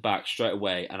get them back straight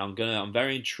away, and I'm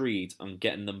very intrigued on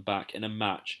getting them back in a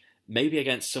match, maybe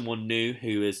against someone new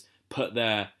who has put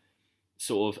their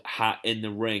sort of hat in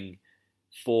the ring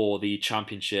for the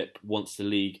championship once the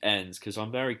league ends, because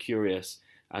I'm very curious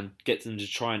and get them to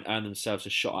try and earn themselves a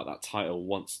shot at that title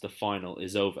once the final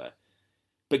is over.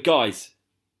 But guys,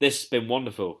 this has been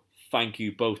wonderful. Thank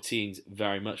you both teams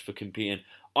very much for competing.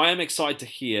 I am excited to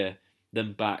hear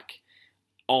them back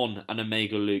on an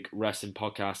Omega Luke Wrestling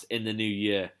podcast in the new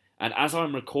year. And as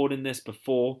I'm recording this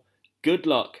before, good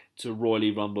luck to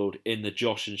Royally Rumbled in the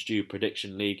Josh and Stu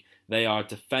Prediction League. They are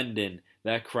defending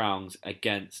their crowns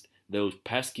against those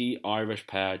pesky Irish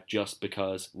pair Just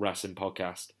Because Wrestling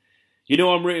podcast. You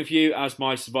know I'm rooting for you as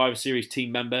my Survivor Series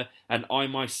team member, and I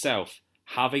myself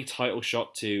have a title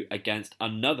shot too against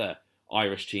another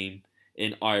Irish team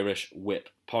in Irish Whip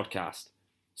podcast.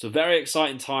 So very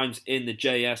exciting times in the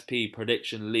JSP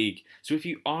Prediction League. So if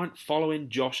you aren't following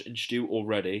Josh and Stu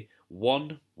already,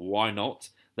 one, why not?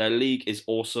 Their league is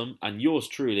awesome, and yours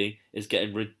truly is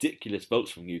getting ridiculous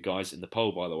votes from you guys in the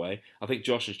poll, by the way. I think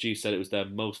Josh and Stu said it was their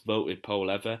most voted poll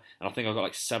ever, and I think I got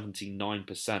like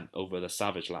 79% over the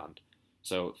Savage Land.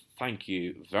 So thank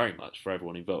you very much for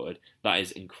everyone who voted. That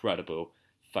is incredible.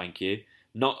 Thank you.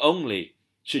 Not only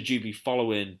should you be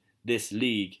following this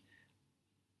league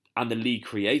and the league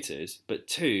creators, but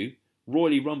two,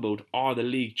 Royally Rumbled are the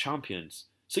league champions.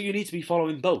 So you need to be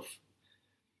following both.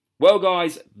 Well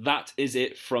guys, that is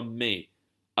it from me.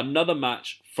 Another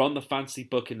match from the Fantasy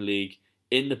Booking League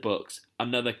in the books.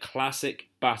 Another classic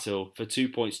battle for 2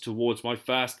 points towards my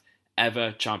first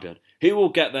ever champion. Who will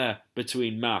get there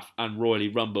between Math and Royally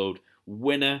Rumbled?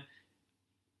 Winner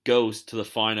goes to the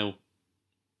final.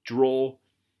 Draw,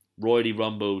 Royally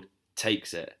Rumbled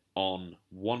takes it on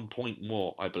 1 point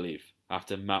more, I believe,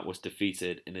 after Matt was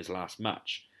defeated in his last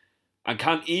match. And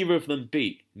can either of them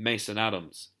beat Mason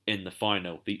Adams in the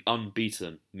final, the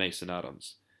unbeaten Mason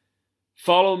Adams?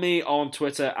 Follow me on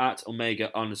Twitter at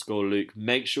Omega_Luke.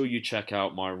 Make sure you check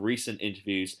out my recent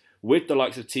interviews with the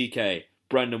likes of TK,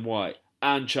 Brendan White,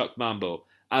 and Chuck Mambo,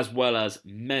 as well as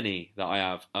many that I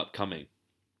have upcoming.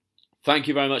 Thank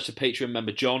you very much to Patreon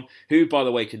member John, who, by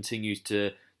the way, continues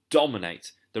to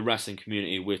dominate the wrestling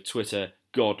community with Twitter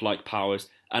godlike powers.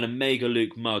 And Omega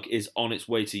Luke mug is on its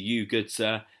way to you, good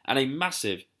sir. And a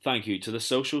massive thank you to the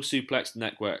Social Suplex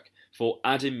Network for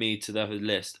adding me to their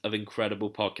list of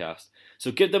incredible podcasts.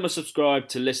 So give them a subscribe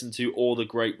to listen to all the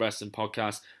great wrestling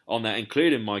podcasts on there,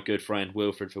 including my good friend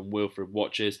Wilfred from Wilfred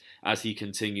Watches as he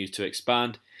continues to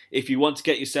expand. If you want to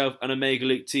get yourself an Omega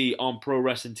Luke tee on Pro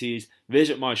Wrestling Tees,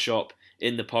 visit my shop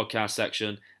in the podcast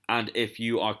section. And if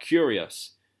you are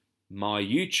curious, my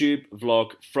YouTube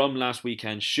vlog from last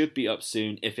weekend should be up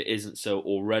soon if it isn't so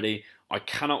already. I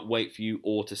cannot wait for you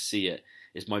all to see it.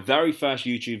 It's my very first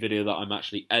YouTube video that I'm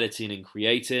actually editing and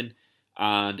creating,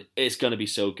 and it's going to be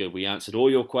so good. We answered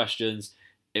all your questions.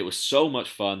 It was so much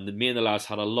fun. Me and the lads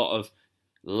had a lot of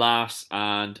laughs,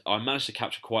 and I managed to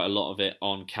capture quite a lot of it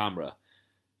on camera.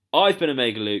 I've been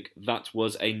Omega Luke. That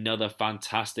was another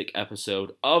fantastic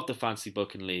episode of the Fantasy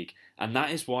Booking League, and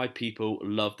that is why people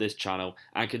love this channel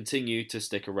and continue to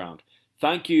stick around.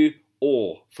 Thank you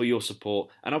all for your support,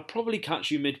 and I'll probably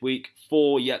catch you midweek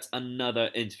for yet another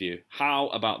interview. How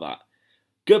about that?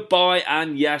 Goodbye,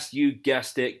 and yes, you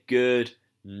guessed it, good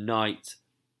night.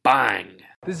 Bang!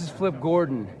 This is Flip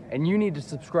Gordon, and you need to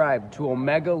subscribe to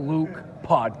Omega Luke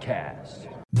Podcast.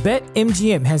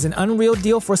 BetMGM has an unreal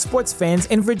deal for sports fans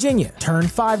in Virginia. Turn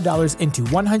 $5 into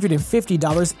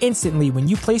 $150 instantly when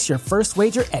you place your first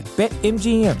wager at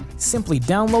BetMGM. Simply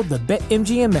download the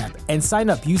BetMGM app and sign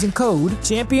up using code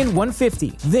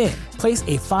Champion150. Then, place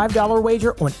a $5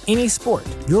 wager on any sport.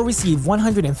 You'll receive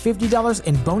 $150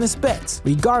 in bonus bets,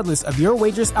 regardless of your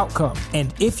wager's outcome.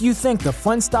 And if you think the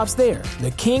fun stops there,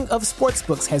 the king of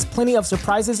sportsbooks has plenty of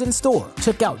surprises in store.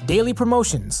 Check out daily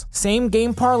promotions,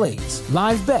 same-game parlays,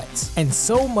 live bets, and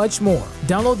so much more.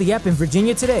 Download the app in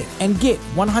Virginia today and get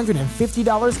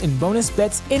 $150 in bonus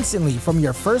bets instantly from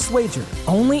your first wager.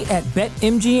 Only at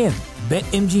BetMGM.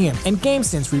 BetMGM and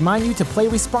GameSense remind you to play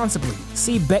responsibly.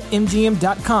 See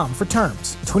BetMGM.com for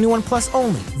terms. 21 plus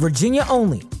only. Virginia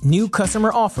only. New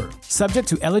customer offer. Subject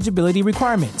to eligibility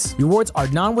requirements. Rewards are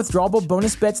non-withdrawable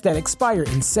bonus bets that expire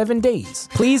in 7 days.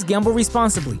 Please gamble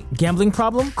responsibly. Gambling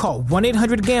problem? Call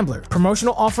 1-800-GAMBLER.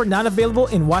 Promotional offer not available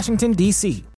in Washington,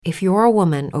 D.C. If you're a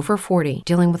woman over 40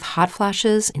 dealing with hot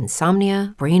flashes,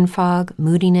 insomnia, brain fog,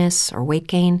 moodiness, or weight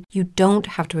gain, you don't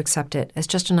have to accept it as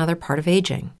just another part of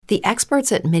aging. The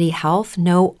experts at MIDI Health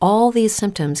know all these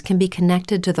symptoms can be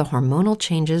connected to the hormonal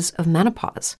changes of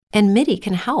menopause. And MIDI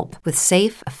can help with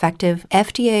safe, effective,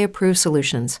 FDA-approved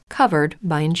solutions covered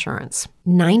by insurance.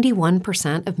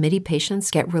 91% of MIDI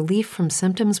patients get relief from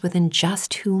symptoms within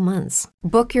just 2 months.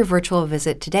 Book your virtual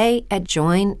visit today at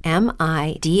joinmidi.com.